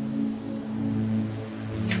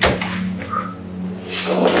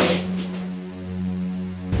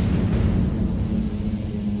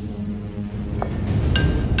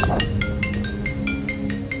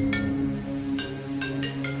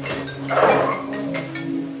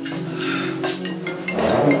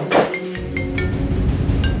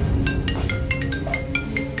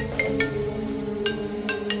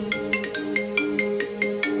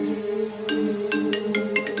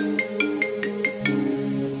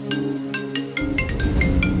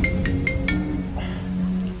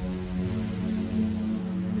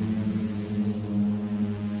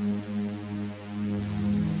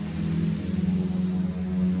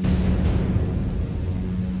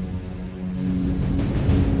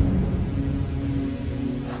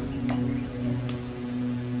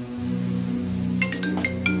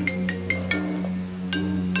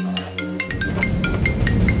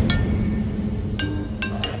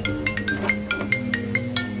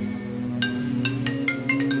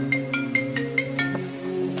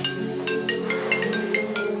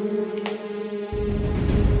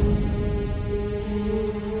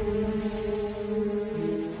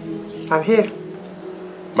 I'm here.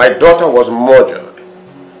 My daughter was murdered,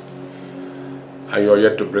 and you're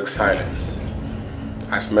yet to break silence.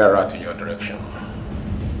 I smell rat in your direction.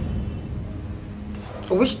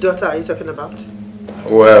 Which daughter are you talking about?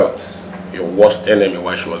 Who else? Your worst enemy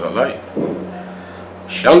while she was alive.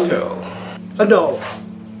 Chantel. Oh, no.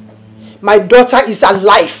 My daughter is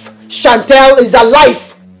alive. Chantel is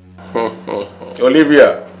alive.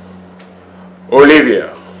 Olivia.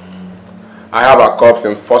 I have a corpse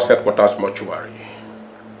in First Headquarters Mortuary.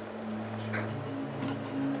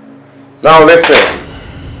 Now listen.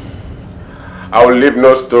 I will leave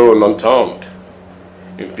no stone unturned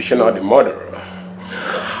in fishing out the murderer.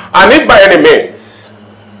 And if by any means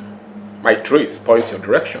my trace points your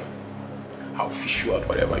direction, I'll fish you out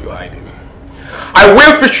whatever you're hiding. I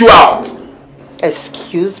will fish you out!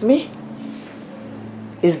 Excuse me?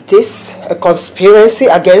 Is this a conspiracy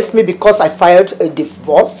against me because I filed a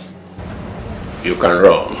divorce? You can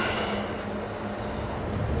run.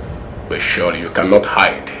 But surely you cannot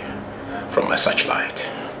hide from my searchlight.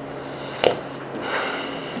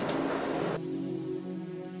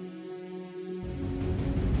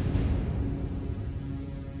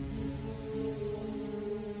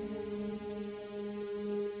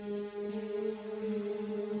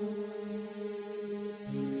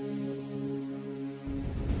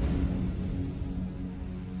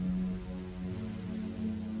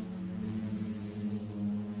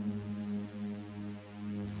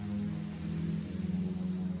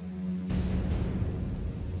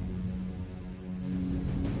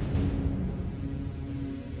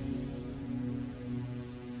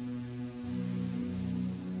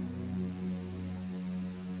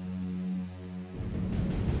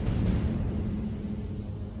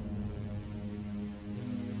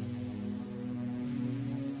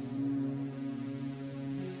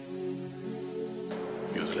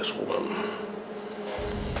 Useless woman.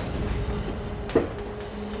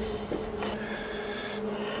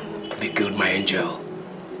 They killed my angel.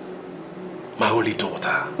 My only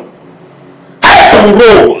daughter. Heads will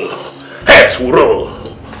roll! Heads will roll!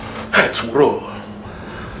 Heads will roll!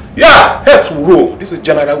 Yeah, heads will roll. This is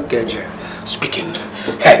General Ukeje speaking.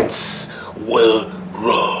 Heads will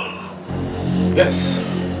roll. Yes.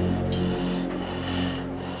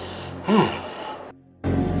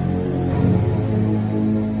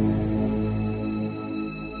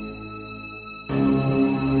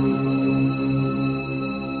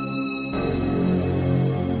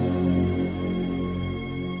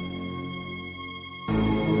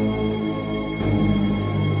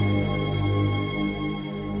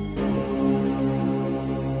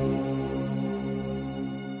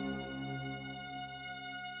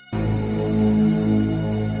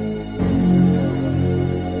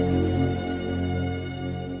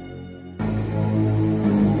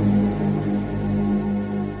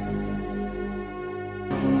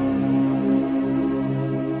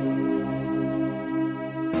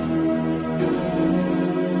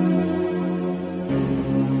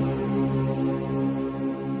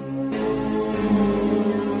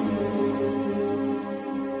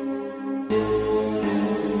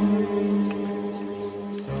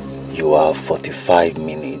 You are 45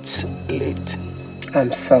 minutes late.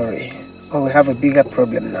 I'm sorry, but we have a bigger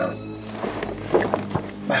problem now.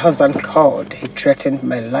 My husband called. He threatened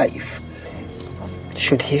my life.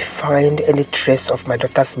 Should he find any trace of my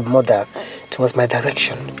daughter's murder towards my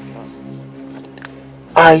direction?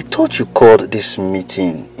 I thought you called this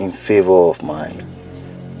meeting in favor of my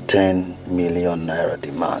 10 million naira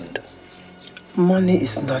demand. Money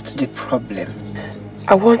is not the problem.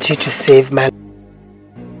 I want you to save my life.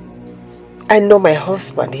 I know my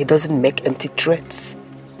husband, he doesn't make empty threats.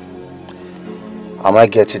 Am I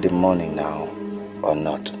getting the money now or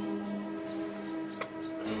not?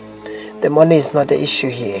 The money is not the issue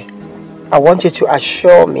here. I want you to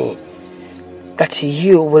assure me that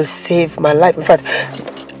you will save my life. In fact,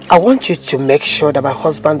 I want you to make sure that my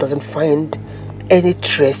husband doesn't find any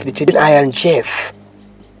trace between I and Jeff.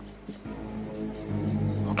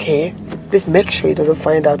 Okay? Please make sure he doesn't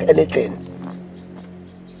find out anything.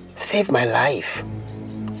 Save my life.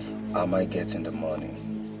 Am I getting the money?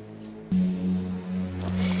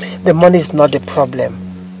 The money is not the problem.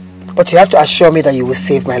 But you have to assure me that you will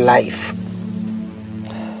save my life.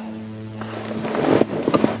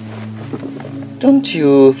 Don't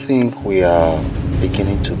you think we are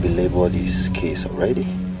beginning to belabor this case already?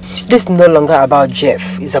 This is no longer about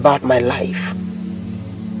Jeff. It's about my life.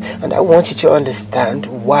 And I want you to understand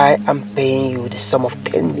why I'm paying you the sum of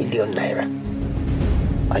 10 million naira.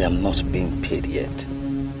 I am not being paid yet.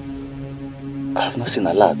 I have not seen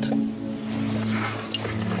a lot.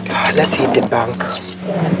 Let's hit the bank.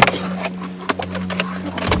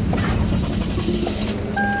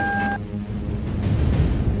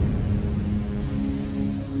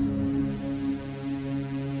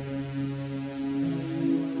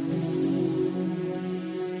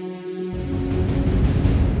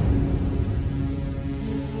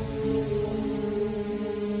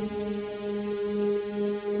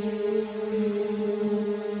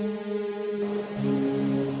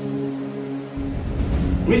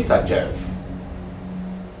 Mr. Jeff.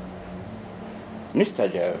 Mr.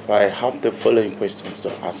 Jeff, I have the following questions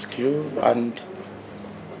to ask you, and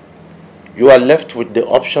you are left with the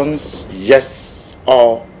options yes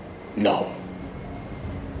or no.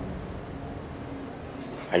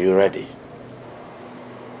 Are you ready?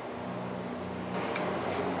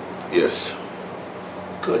 Yes.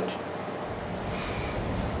 Good.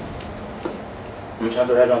 You shall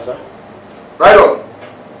right on, sir? Right on.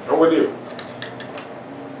 I'm with you.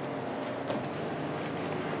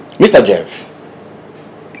 Mr. Jeff,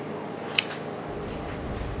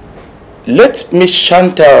 let Miss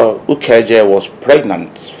Chantal Ukeje was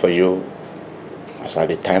pregnant for you as at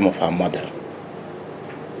the time of her mother.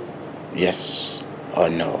 Yes or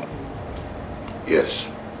no?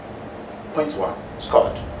 Yes. Point one.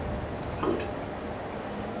 Scored. Good.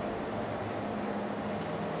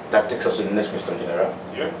 That takes us to the next question, General.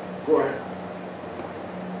 Yeah, go ahead.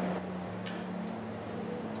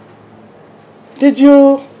 Did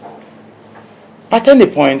you, at any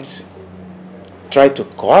point, try to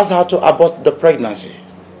coerce her to abort the pregnancy?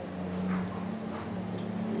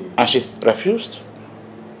 And she refused?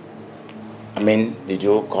 I mean, did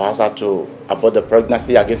you coerce her to abort the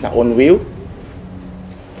pregnancy against her own will?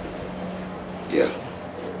 Yeah.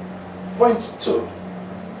 Point two.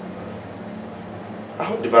 I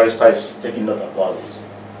hope the barrister is taking note of all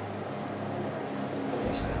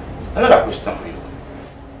this. Another question for you.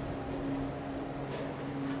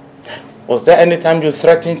 Was there any time you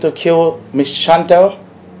threatened to kill Miss Chantal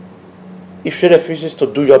if she refuses to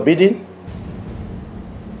do your bidding?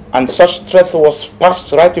 And such threat was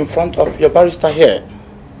passed right in front of your barrister here.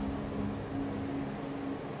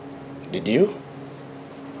 Did you?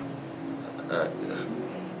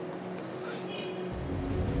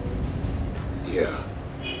 Yeah.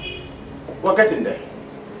 We're getting there.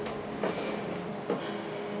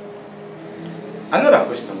 Another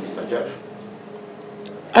question, Mr. Jeff.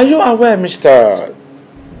 Are you aware, Mr.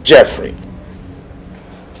 Jeffrey,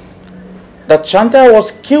 that Chantal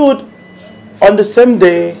was killed on the same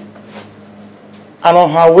day and on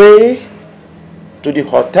her way to the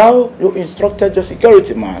hotel you instructed your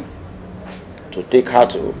security man to take her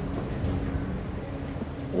to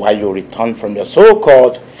while you returned from your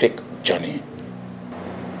so-called fake journey?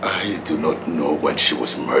 I do not know when she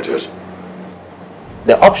was murdered.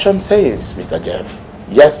 The option says, Mr. Jeff,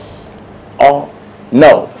 yes or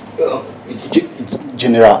no.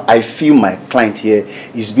 General, I feel my client here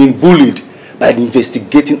is being bullied by the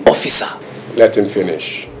investigating officer. Let him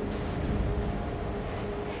finish.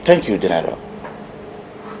 Thank you, General.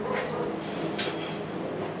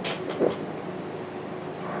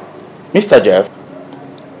 Mr. Jeff,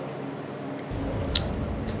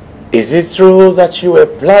 is it true that you were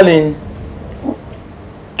planning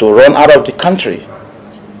to run out of the country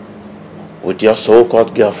with your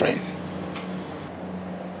so-called girlfriend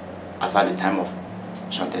as at the time of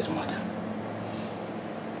Chantal's murder?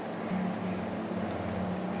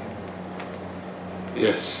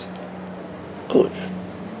 Yes. Good.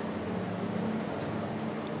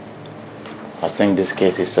 I think this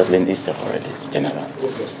case is settling itself already, General.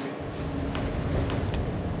 Obviously.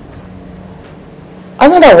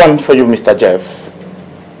 Another one for you, Mr. Jeff.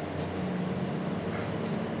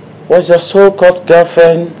 Was your so-called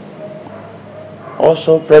girlfriend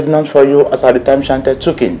also pregnant for you as at the time Chantal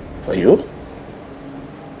took in for you?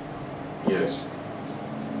 Yes.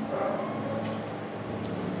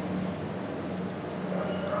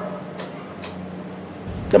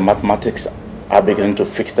 The mathematics are beginning to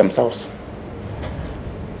fix themselves.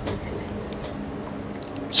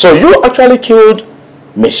 So you actually killed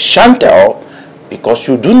Miss Chantal because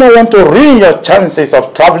you do not want to ruin your chances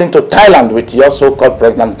of traveling to Thailand with your so-called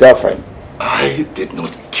pregnant girlfriend. I did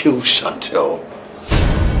not kill Chantal.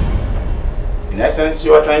 In essence,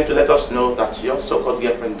 you are trying to let us know that your so-called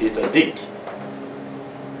girlfriend did or did.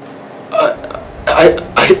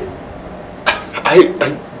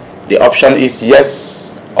 The option is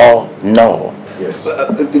yes or no. Yes.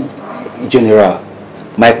 General,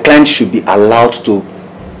 my client should be allowed to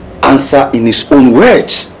answer in his own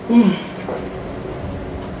words.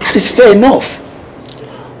 That is fair enough.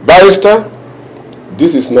 Barrister,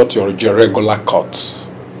 this is not your regular court.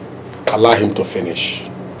 Allow him to finish.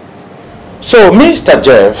 So, Mr.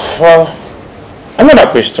 Jeff, another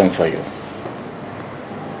question for you.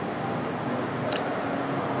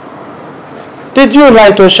 Did you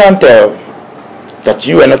lie to Chantal that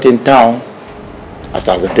you were not in town as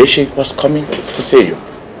the day was coming to see you,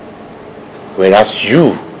 whereas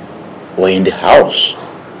you were in the house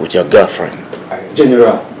with your girlfriend?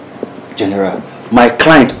 General, my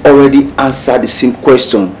client already answered the same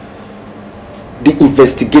question the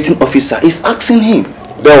investigating officer is asking him.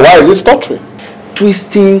 Then why is it stuttering?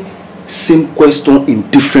 Twisting same question in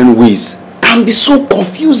different ways can be so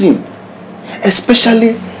confusing,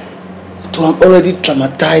 especially to an already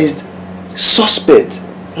traumatized suspect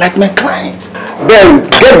like my client. Then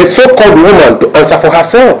get the so-called woman to answer for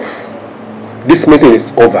herself. This meeting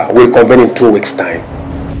is over. We'll convene in 2 weeks' time.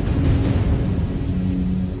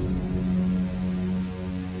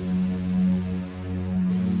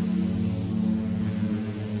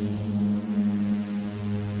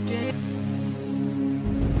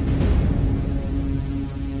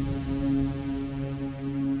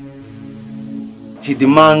 He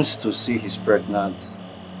demands to see his pregnant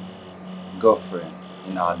girlfriend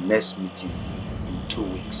in our next meeting in 2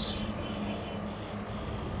 weeks.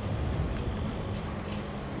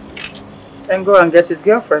 Then go and get his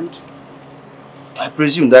girlfriend. I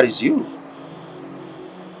presume that is you.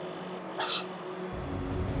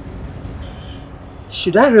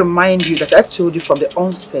 Should I remind you that I told you from the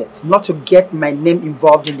onset not to get my name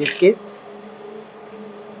involved in this case?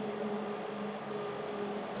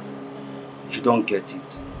 You don't get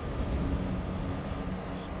it.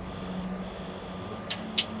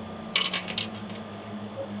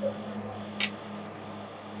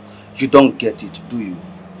 You don't get it, do you?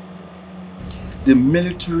 The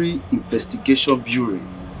Military Investigation Bureau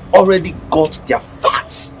already got their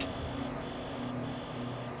facts.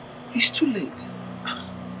 It's too late.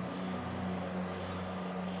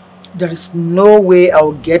 There is no way I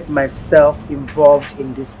will get myself involved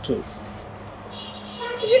in this case.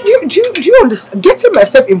 Do you understand? Getting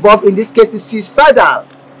myself involved in this case is suicidal.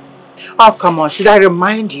 Oh, come on. Should I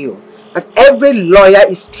remind you that every lawyer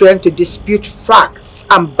is trained to dispute facts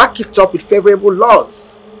and back it up with favorable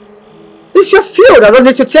laws? It's your field. I don't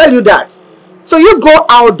need to tell you that. So you go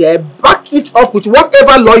out there, back it up with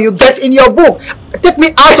whatever law you get in your book. Take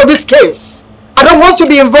me out of this case. I don't want to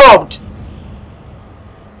be involved.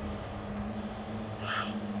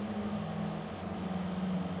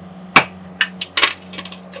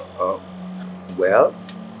 Well,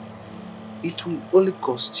 it will only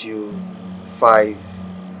cost you 5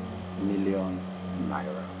 million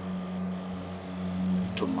naira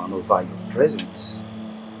to maneuver your presence.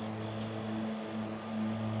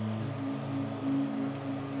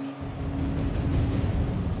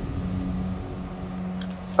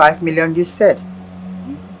 $5 million, you said.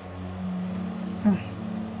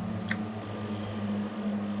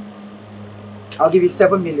 I'll give you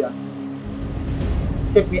 7 million.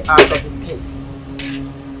 Take me out of this case.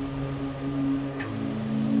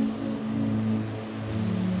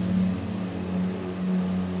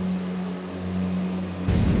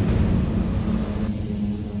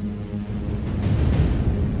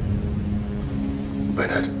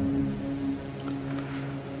 Bernard,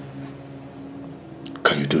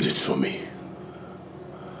 can you do this for me?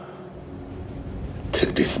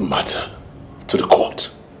 Take this matter to the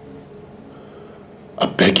court. I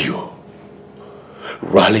beg you.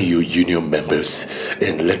 Rally your union members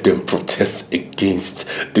and let them protest against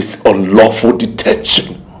this unlawful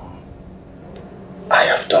detention. I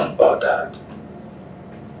have done all that.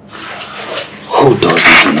 Who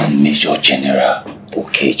doesn't know Major General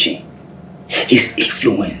Okeji? His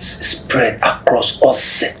influence spread across all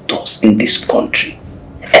sectors in this country,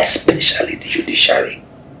 especially the judiciary.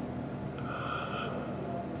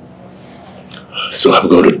 So I'm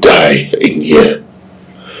going to die in here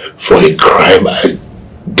for a crime I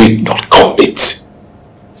did not commit.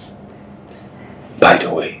 By the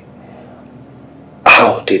way,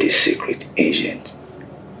 how did the secret agent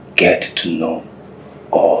get to know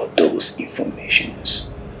all those informations?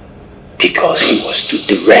 Because he was too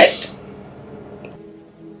direct.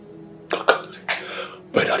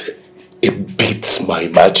 But it beats my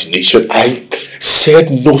imagination. I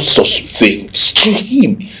said no such things to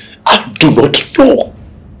him. I do not know.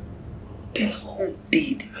 Then who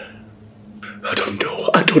did? I don't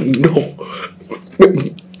know.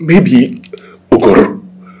 Maybe Uguru,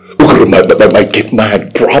 my gate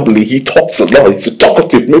man, probably he talks a lot, he's a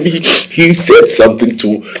talkative. Maybe he said something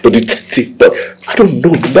to the detective, but I don't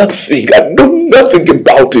know nothing. I know nothing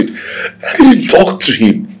about it. I didn't talk to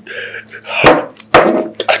him.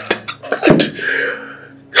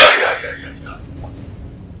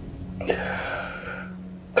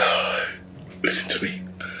 Listen to me,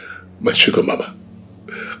 my sugar mama.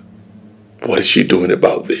 What is she doing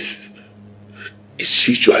about this? Is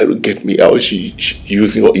she trying to get me out? Is she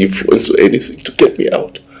using her influence or anything to get me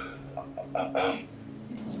out?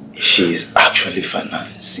 She is actually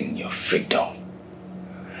financing your freedom.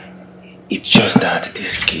 It's just that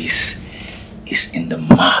this case is in the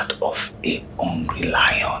mouth of a hungry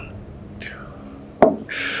lion.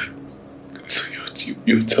 So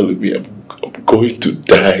you're telling me I'm I'm going to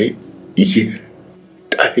die here.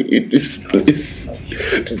 Die in this place.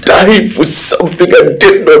 Die for something I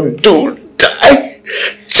did not do. Die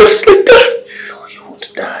just like that. No, you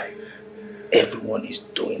won't die. Everyone is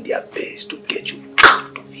doing their best to get you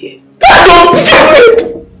out of here. I don't feel it.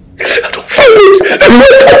 I don't feel it.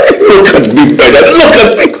 Look at me, brother. Look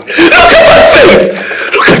at me. Look at my face.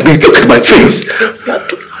 Look at me. Look at my face. You are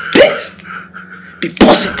doing your best. Be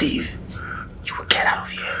positive. You will get out of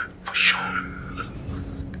here for sure.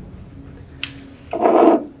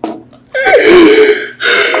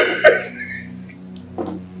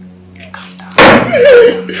 Calm down.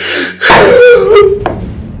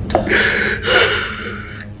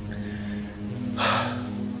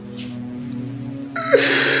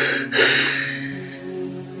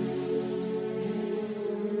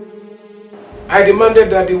 I demanded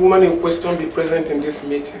that the woman in question be present in this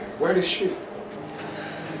meeting. Where is she?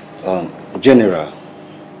 General,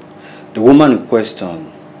 the woman in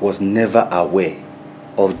question was never aware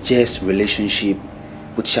of Jeff's relationship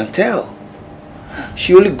with Chantel.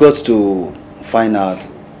 She only got to find out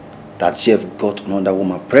that Jeff got another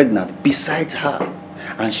woman pregnant besides her,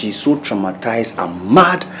 and she's so traumatized and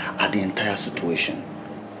mad at the entire situation.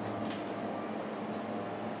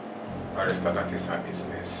 Barrister, that is her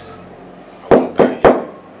business. I won't die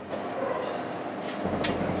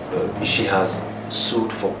here. She has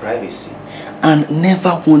sued for privacy and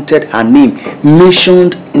never wanted her name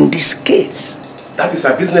mentioned in this case. That is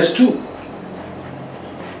her business too.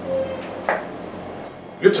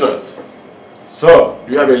 Lieutenant. So,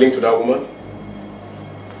 Do you have a link to that woman?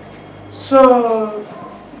 So,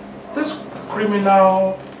 this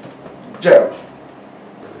criminal Jeff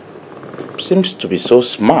seems to be so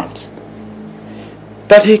smart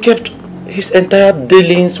that he kept his entire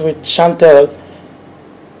dealings with Chantel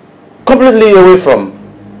completely away from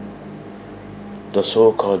the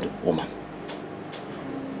so-called woman.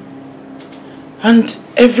 And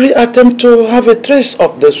every attempt to have a trace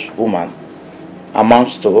of this woman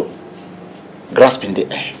amounts to grasping the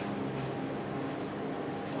air.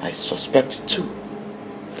 I suspect too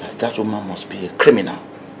that that woman must be a criminal.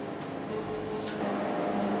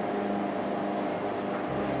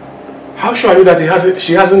 How sure are you that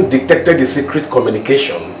she hasn't detected the secret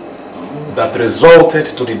communication that resulted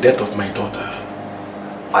to the death of my daughter?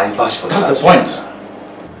 I vouch for that. That's the point.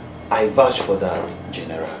 I vouch for that,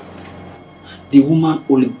 General. The woman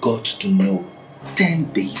only got to know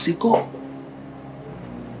 10 days ago.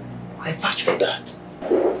 I vouch for that.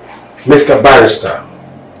 Mr. Barrister,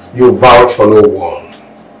 you vouch for no one.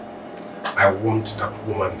 I want that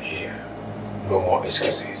woman here. No more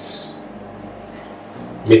excuses.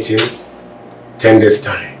 Meeting, 10 days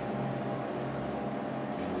time.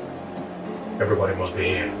 Everybody must be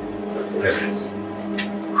here, present.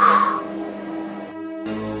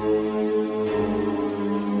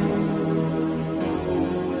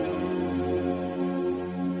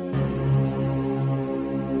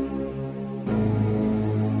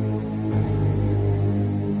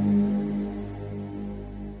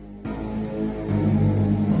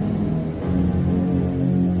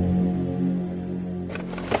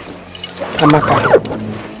 Amaka,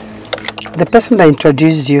 the person that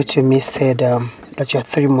introduced you to me said that you're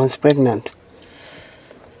 3 months pregnant.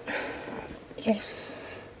 Yes.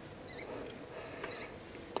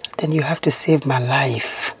 Then you have to save my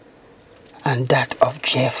life and that of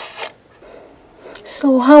Jeff's.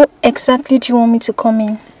 So how exactly do you want me to come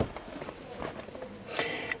in?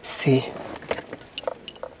 See,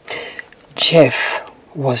 Jeff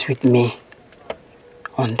was with me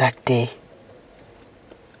on that day.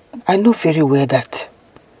 I know very well that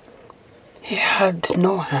he had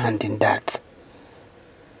no hand in that.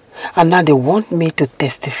 And now they want me to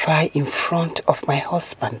testify in front of my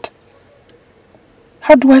husband.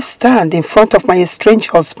 How do I stand in front of my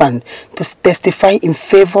estranged husband to testify in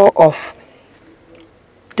favor of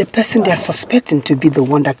the person they are suspecting to be the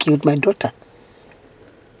one that killed my daughter?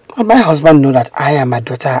 And my husband knows that I and my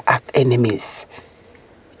daughter are enemies.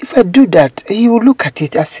 If I do that, he will look at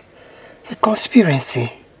it as a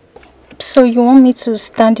conspiracy. So you want me to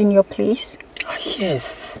stand in your place?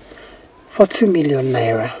 Yes, for 2 million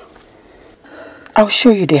naira. I'll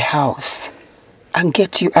show you the house and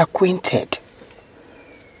get you acquainted.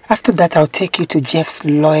 After that, I'll take you to Jeff's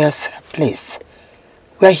lawyer's place,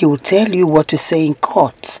 where he will tell you what to say in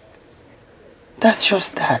court. That's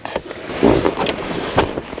just that.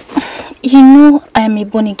 You know I am a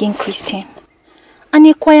born-again Christian and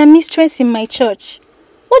a choir mistress in my church.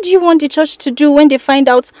 What do you want the church to do when they find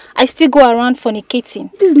out I still go around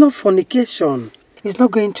fornicating? This is not fornication. It's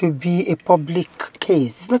not going to be a public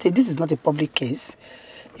case. This is not a public case.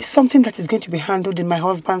 It's something that is going to be handled in my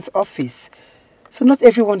husband's office. So not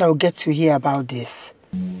everyone that will get to hear about this.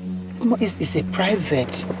 It's a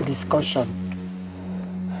private discussion.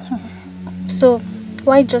 So,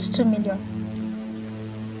 why just 2 million?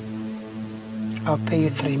 I'll pay you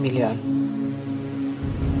 3 million.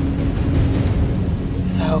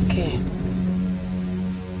 Is that okay?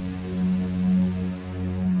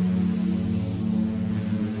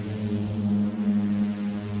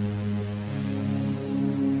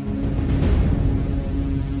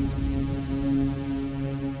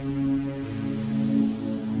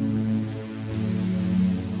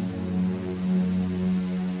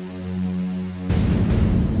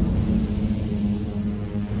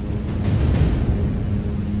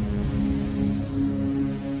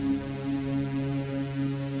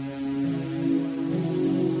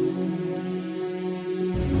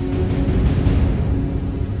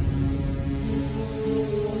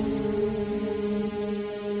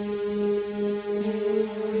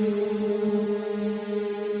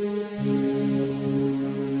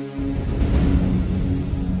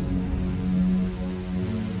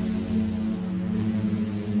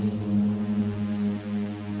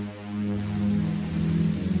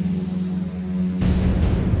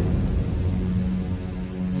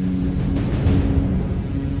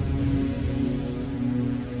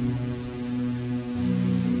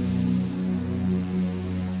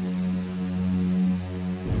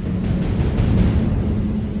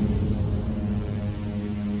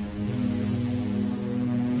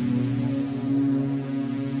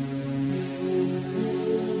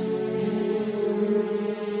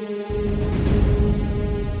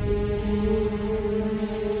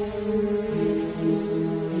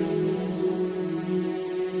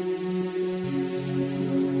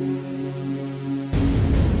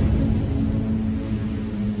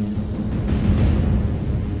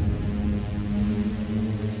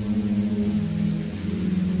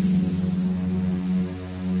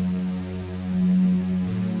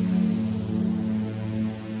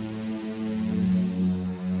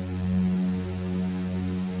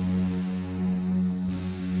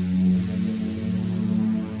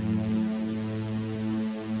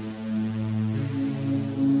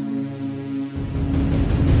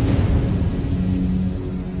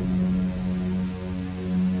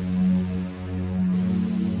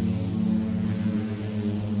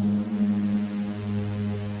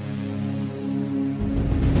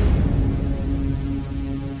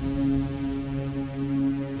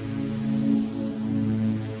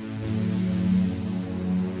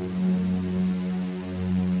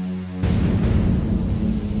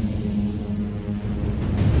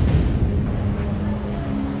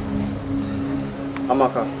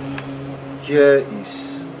 Amaka, here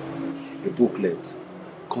is a booklet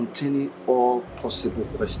containing all possible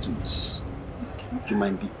questions you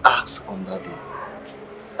might be asked on that day.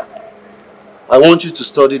 I want you to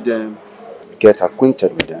study them, get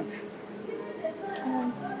acquainted with them.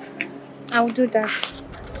 I'll do that.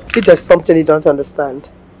 If there's something you don't understand,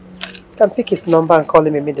 you can pick his number and call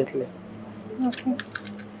him immediately. Okay.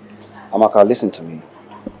 Amaka, listen to me.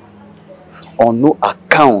 On no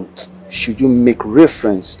account should you make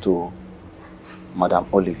reference to Madam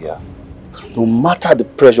Olivia, no matter the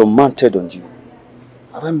pressure mounted on you.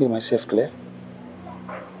 Have I made myself clear?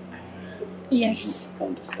 Yes. Do you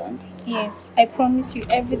understand? Yes. I promise you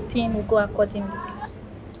everything will go accordingly.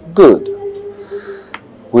 Good.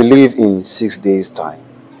 We leave in 6 days' time.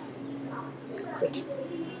 Good.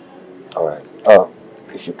 Alright.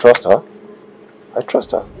 If you trust her, I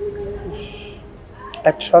trust her.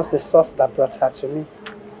 I trust the source that brought her to me.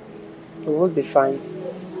 We will be fine.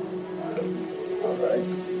 Alright.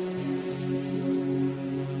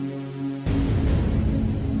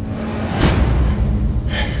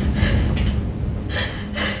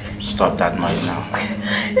 Stop that noise now.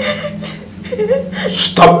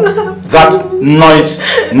 Stop that noise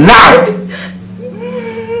now!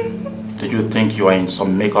 Did you think you are in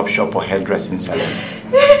some makeup shop or hairdressing salon?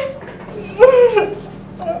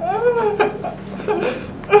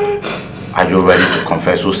 Are you ready to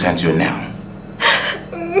confess who sent you now?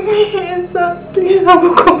 Yes, sir. Please, I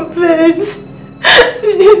will confess.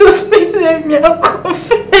 Jesus, please let me, I'll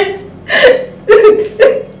confess.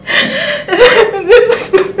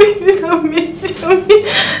 Please, have mercy on me.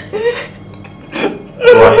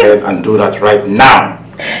 Go ahead and do that right now.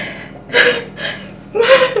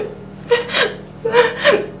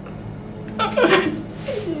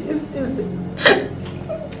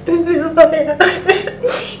 It's the lawyer.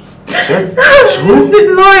 It's who? It's the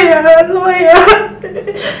lawyer.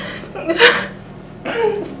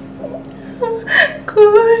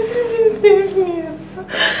 God, please save me.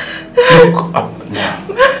 Look up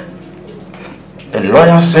now.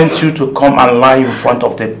 lawyer sent you to come and lie in front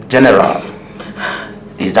of the general.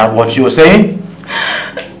 Is that what you were saying?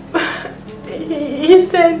 He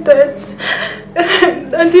said that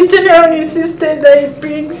the general insisted that he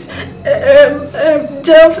brings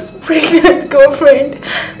Jeff's pregnant girlfriend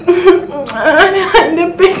and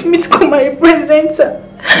they paid me to come and represent her.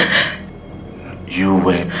 You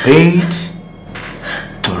were paid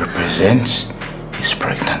to represent his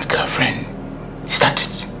pregnant girlfriend. Is that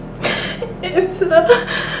it? Yes, sir.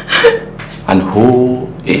 And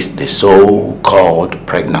who is the so-called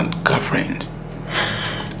pregnant girlfriend?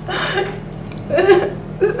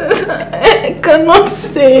 I cannot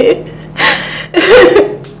say.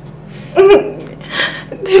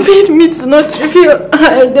 They paid me to not reveal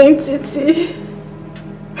her identity.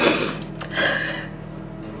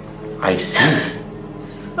 I see.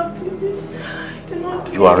 Sir, please, I do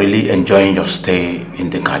not. You are really enjoying your stay in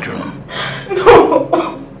the guard room. No.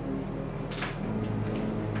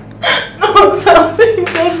 No, sir,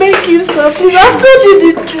 please, I beg you, sir, please. I've told you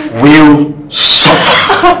the truth. Will suffer.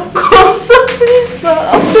 Oh, God, sir, please, sir.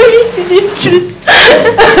 I'm telling you the truth. Sir,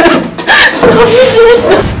 please,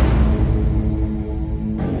 sir.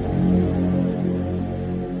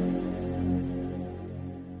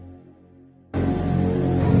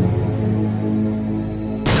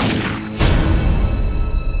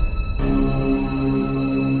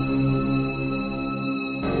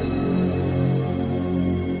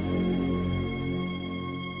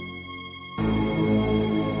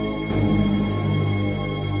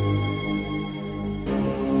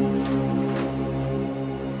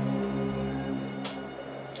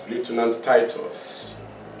 Lieutenant Titus.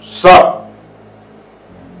 Sir!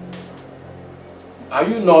 Are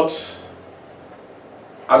you not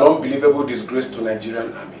an unbelievable disgrace to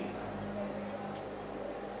Nigerian army?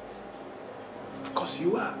 Of course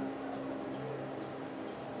you are.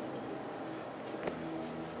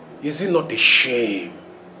 Is it not a shame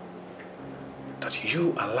that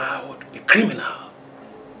you allowed a criminal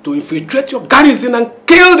to infiltrate your garrison and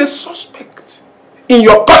kill the suspect in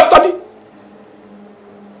your custody?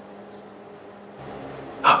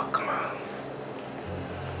 Oh, come on.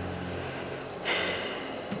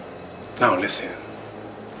 Now listen.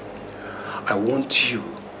 I want you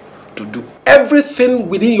to do everything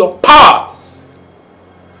within your powers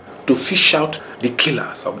to fish out the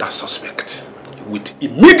killers of that suspect with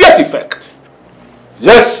immediate effect.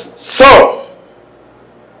 Yes, sir.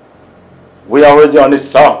 We are already on it,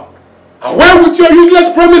 sir. Away with your useless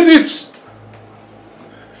promises.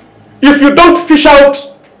 If you don't fish out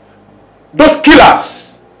those killers,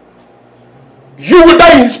 you will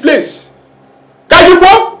die in his place.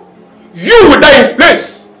 Kajibo, you will die in his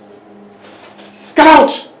place. Get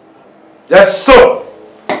out. Yes, sir.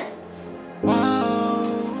 Wow.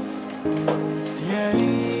 Yeah.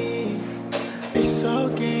 It's a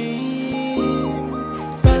game.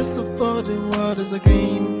 First of all, the world is a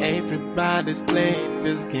game. Everybody's playing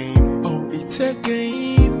this game. Oh, it's a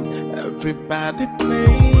game. Everybody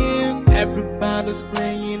playing. Everybody's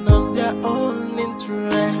playing on their own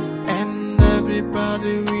interest. And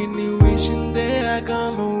everybody really wishing they are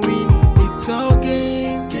gonna win. It's all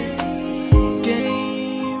game, game.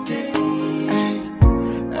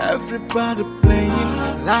 Everybody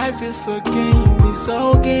playing. Life is a game. It's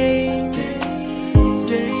all game, game.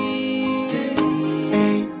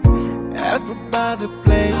 Everybody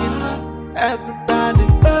playing. Everybody.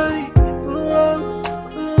 Hey, oh,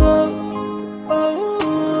 oh, oh,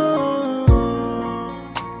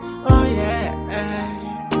 oh, yeah.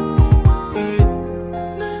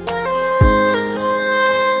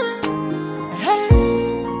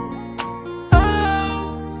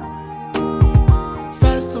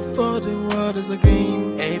 Is a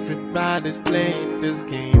game. Everybody's playing this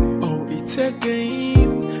game. Oh, it's a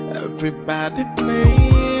game. Everybody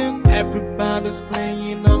playing. Everybody's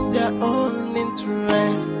playing on their own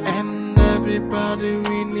interest. And everybody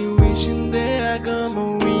really wishing they are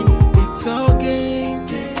gonna win. It's all game,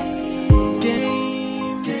 game.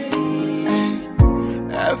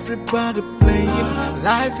 Everybody playing.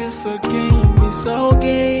 Life is a game. It's all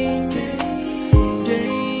game, game.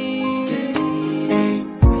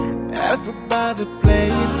 Everybody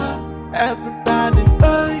playing, everybody,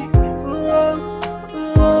 hey.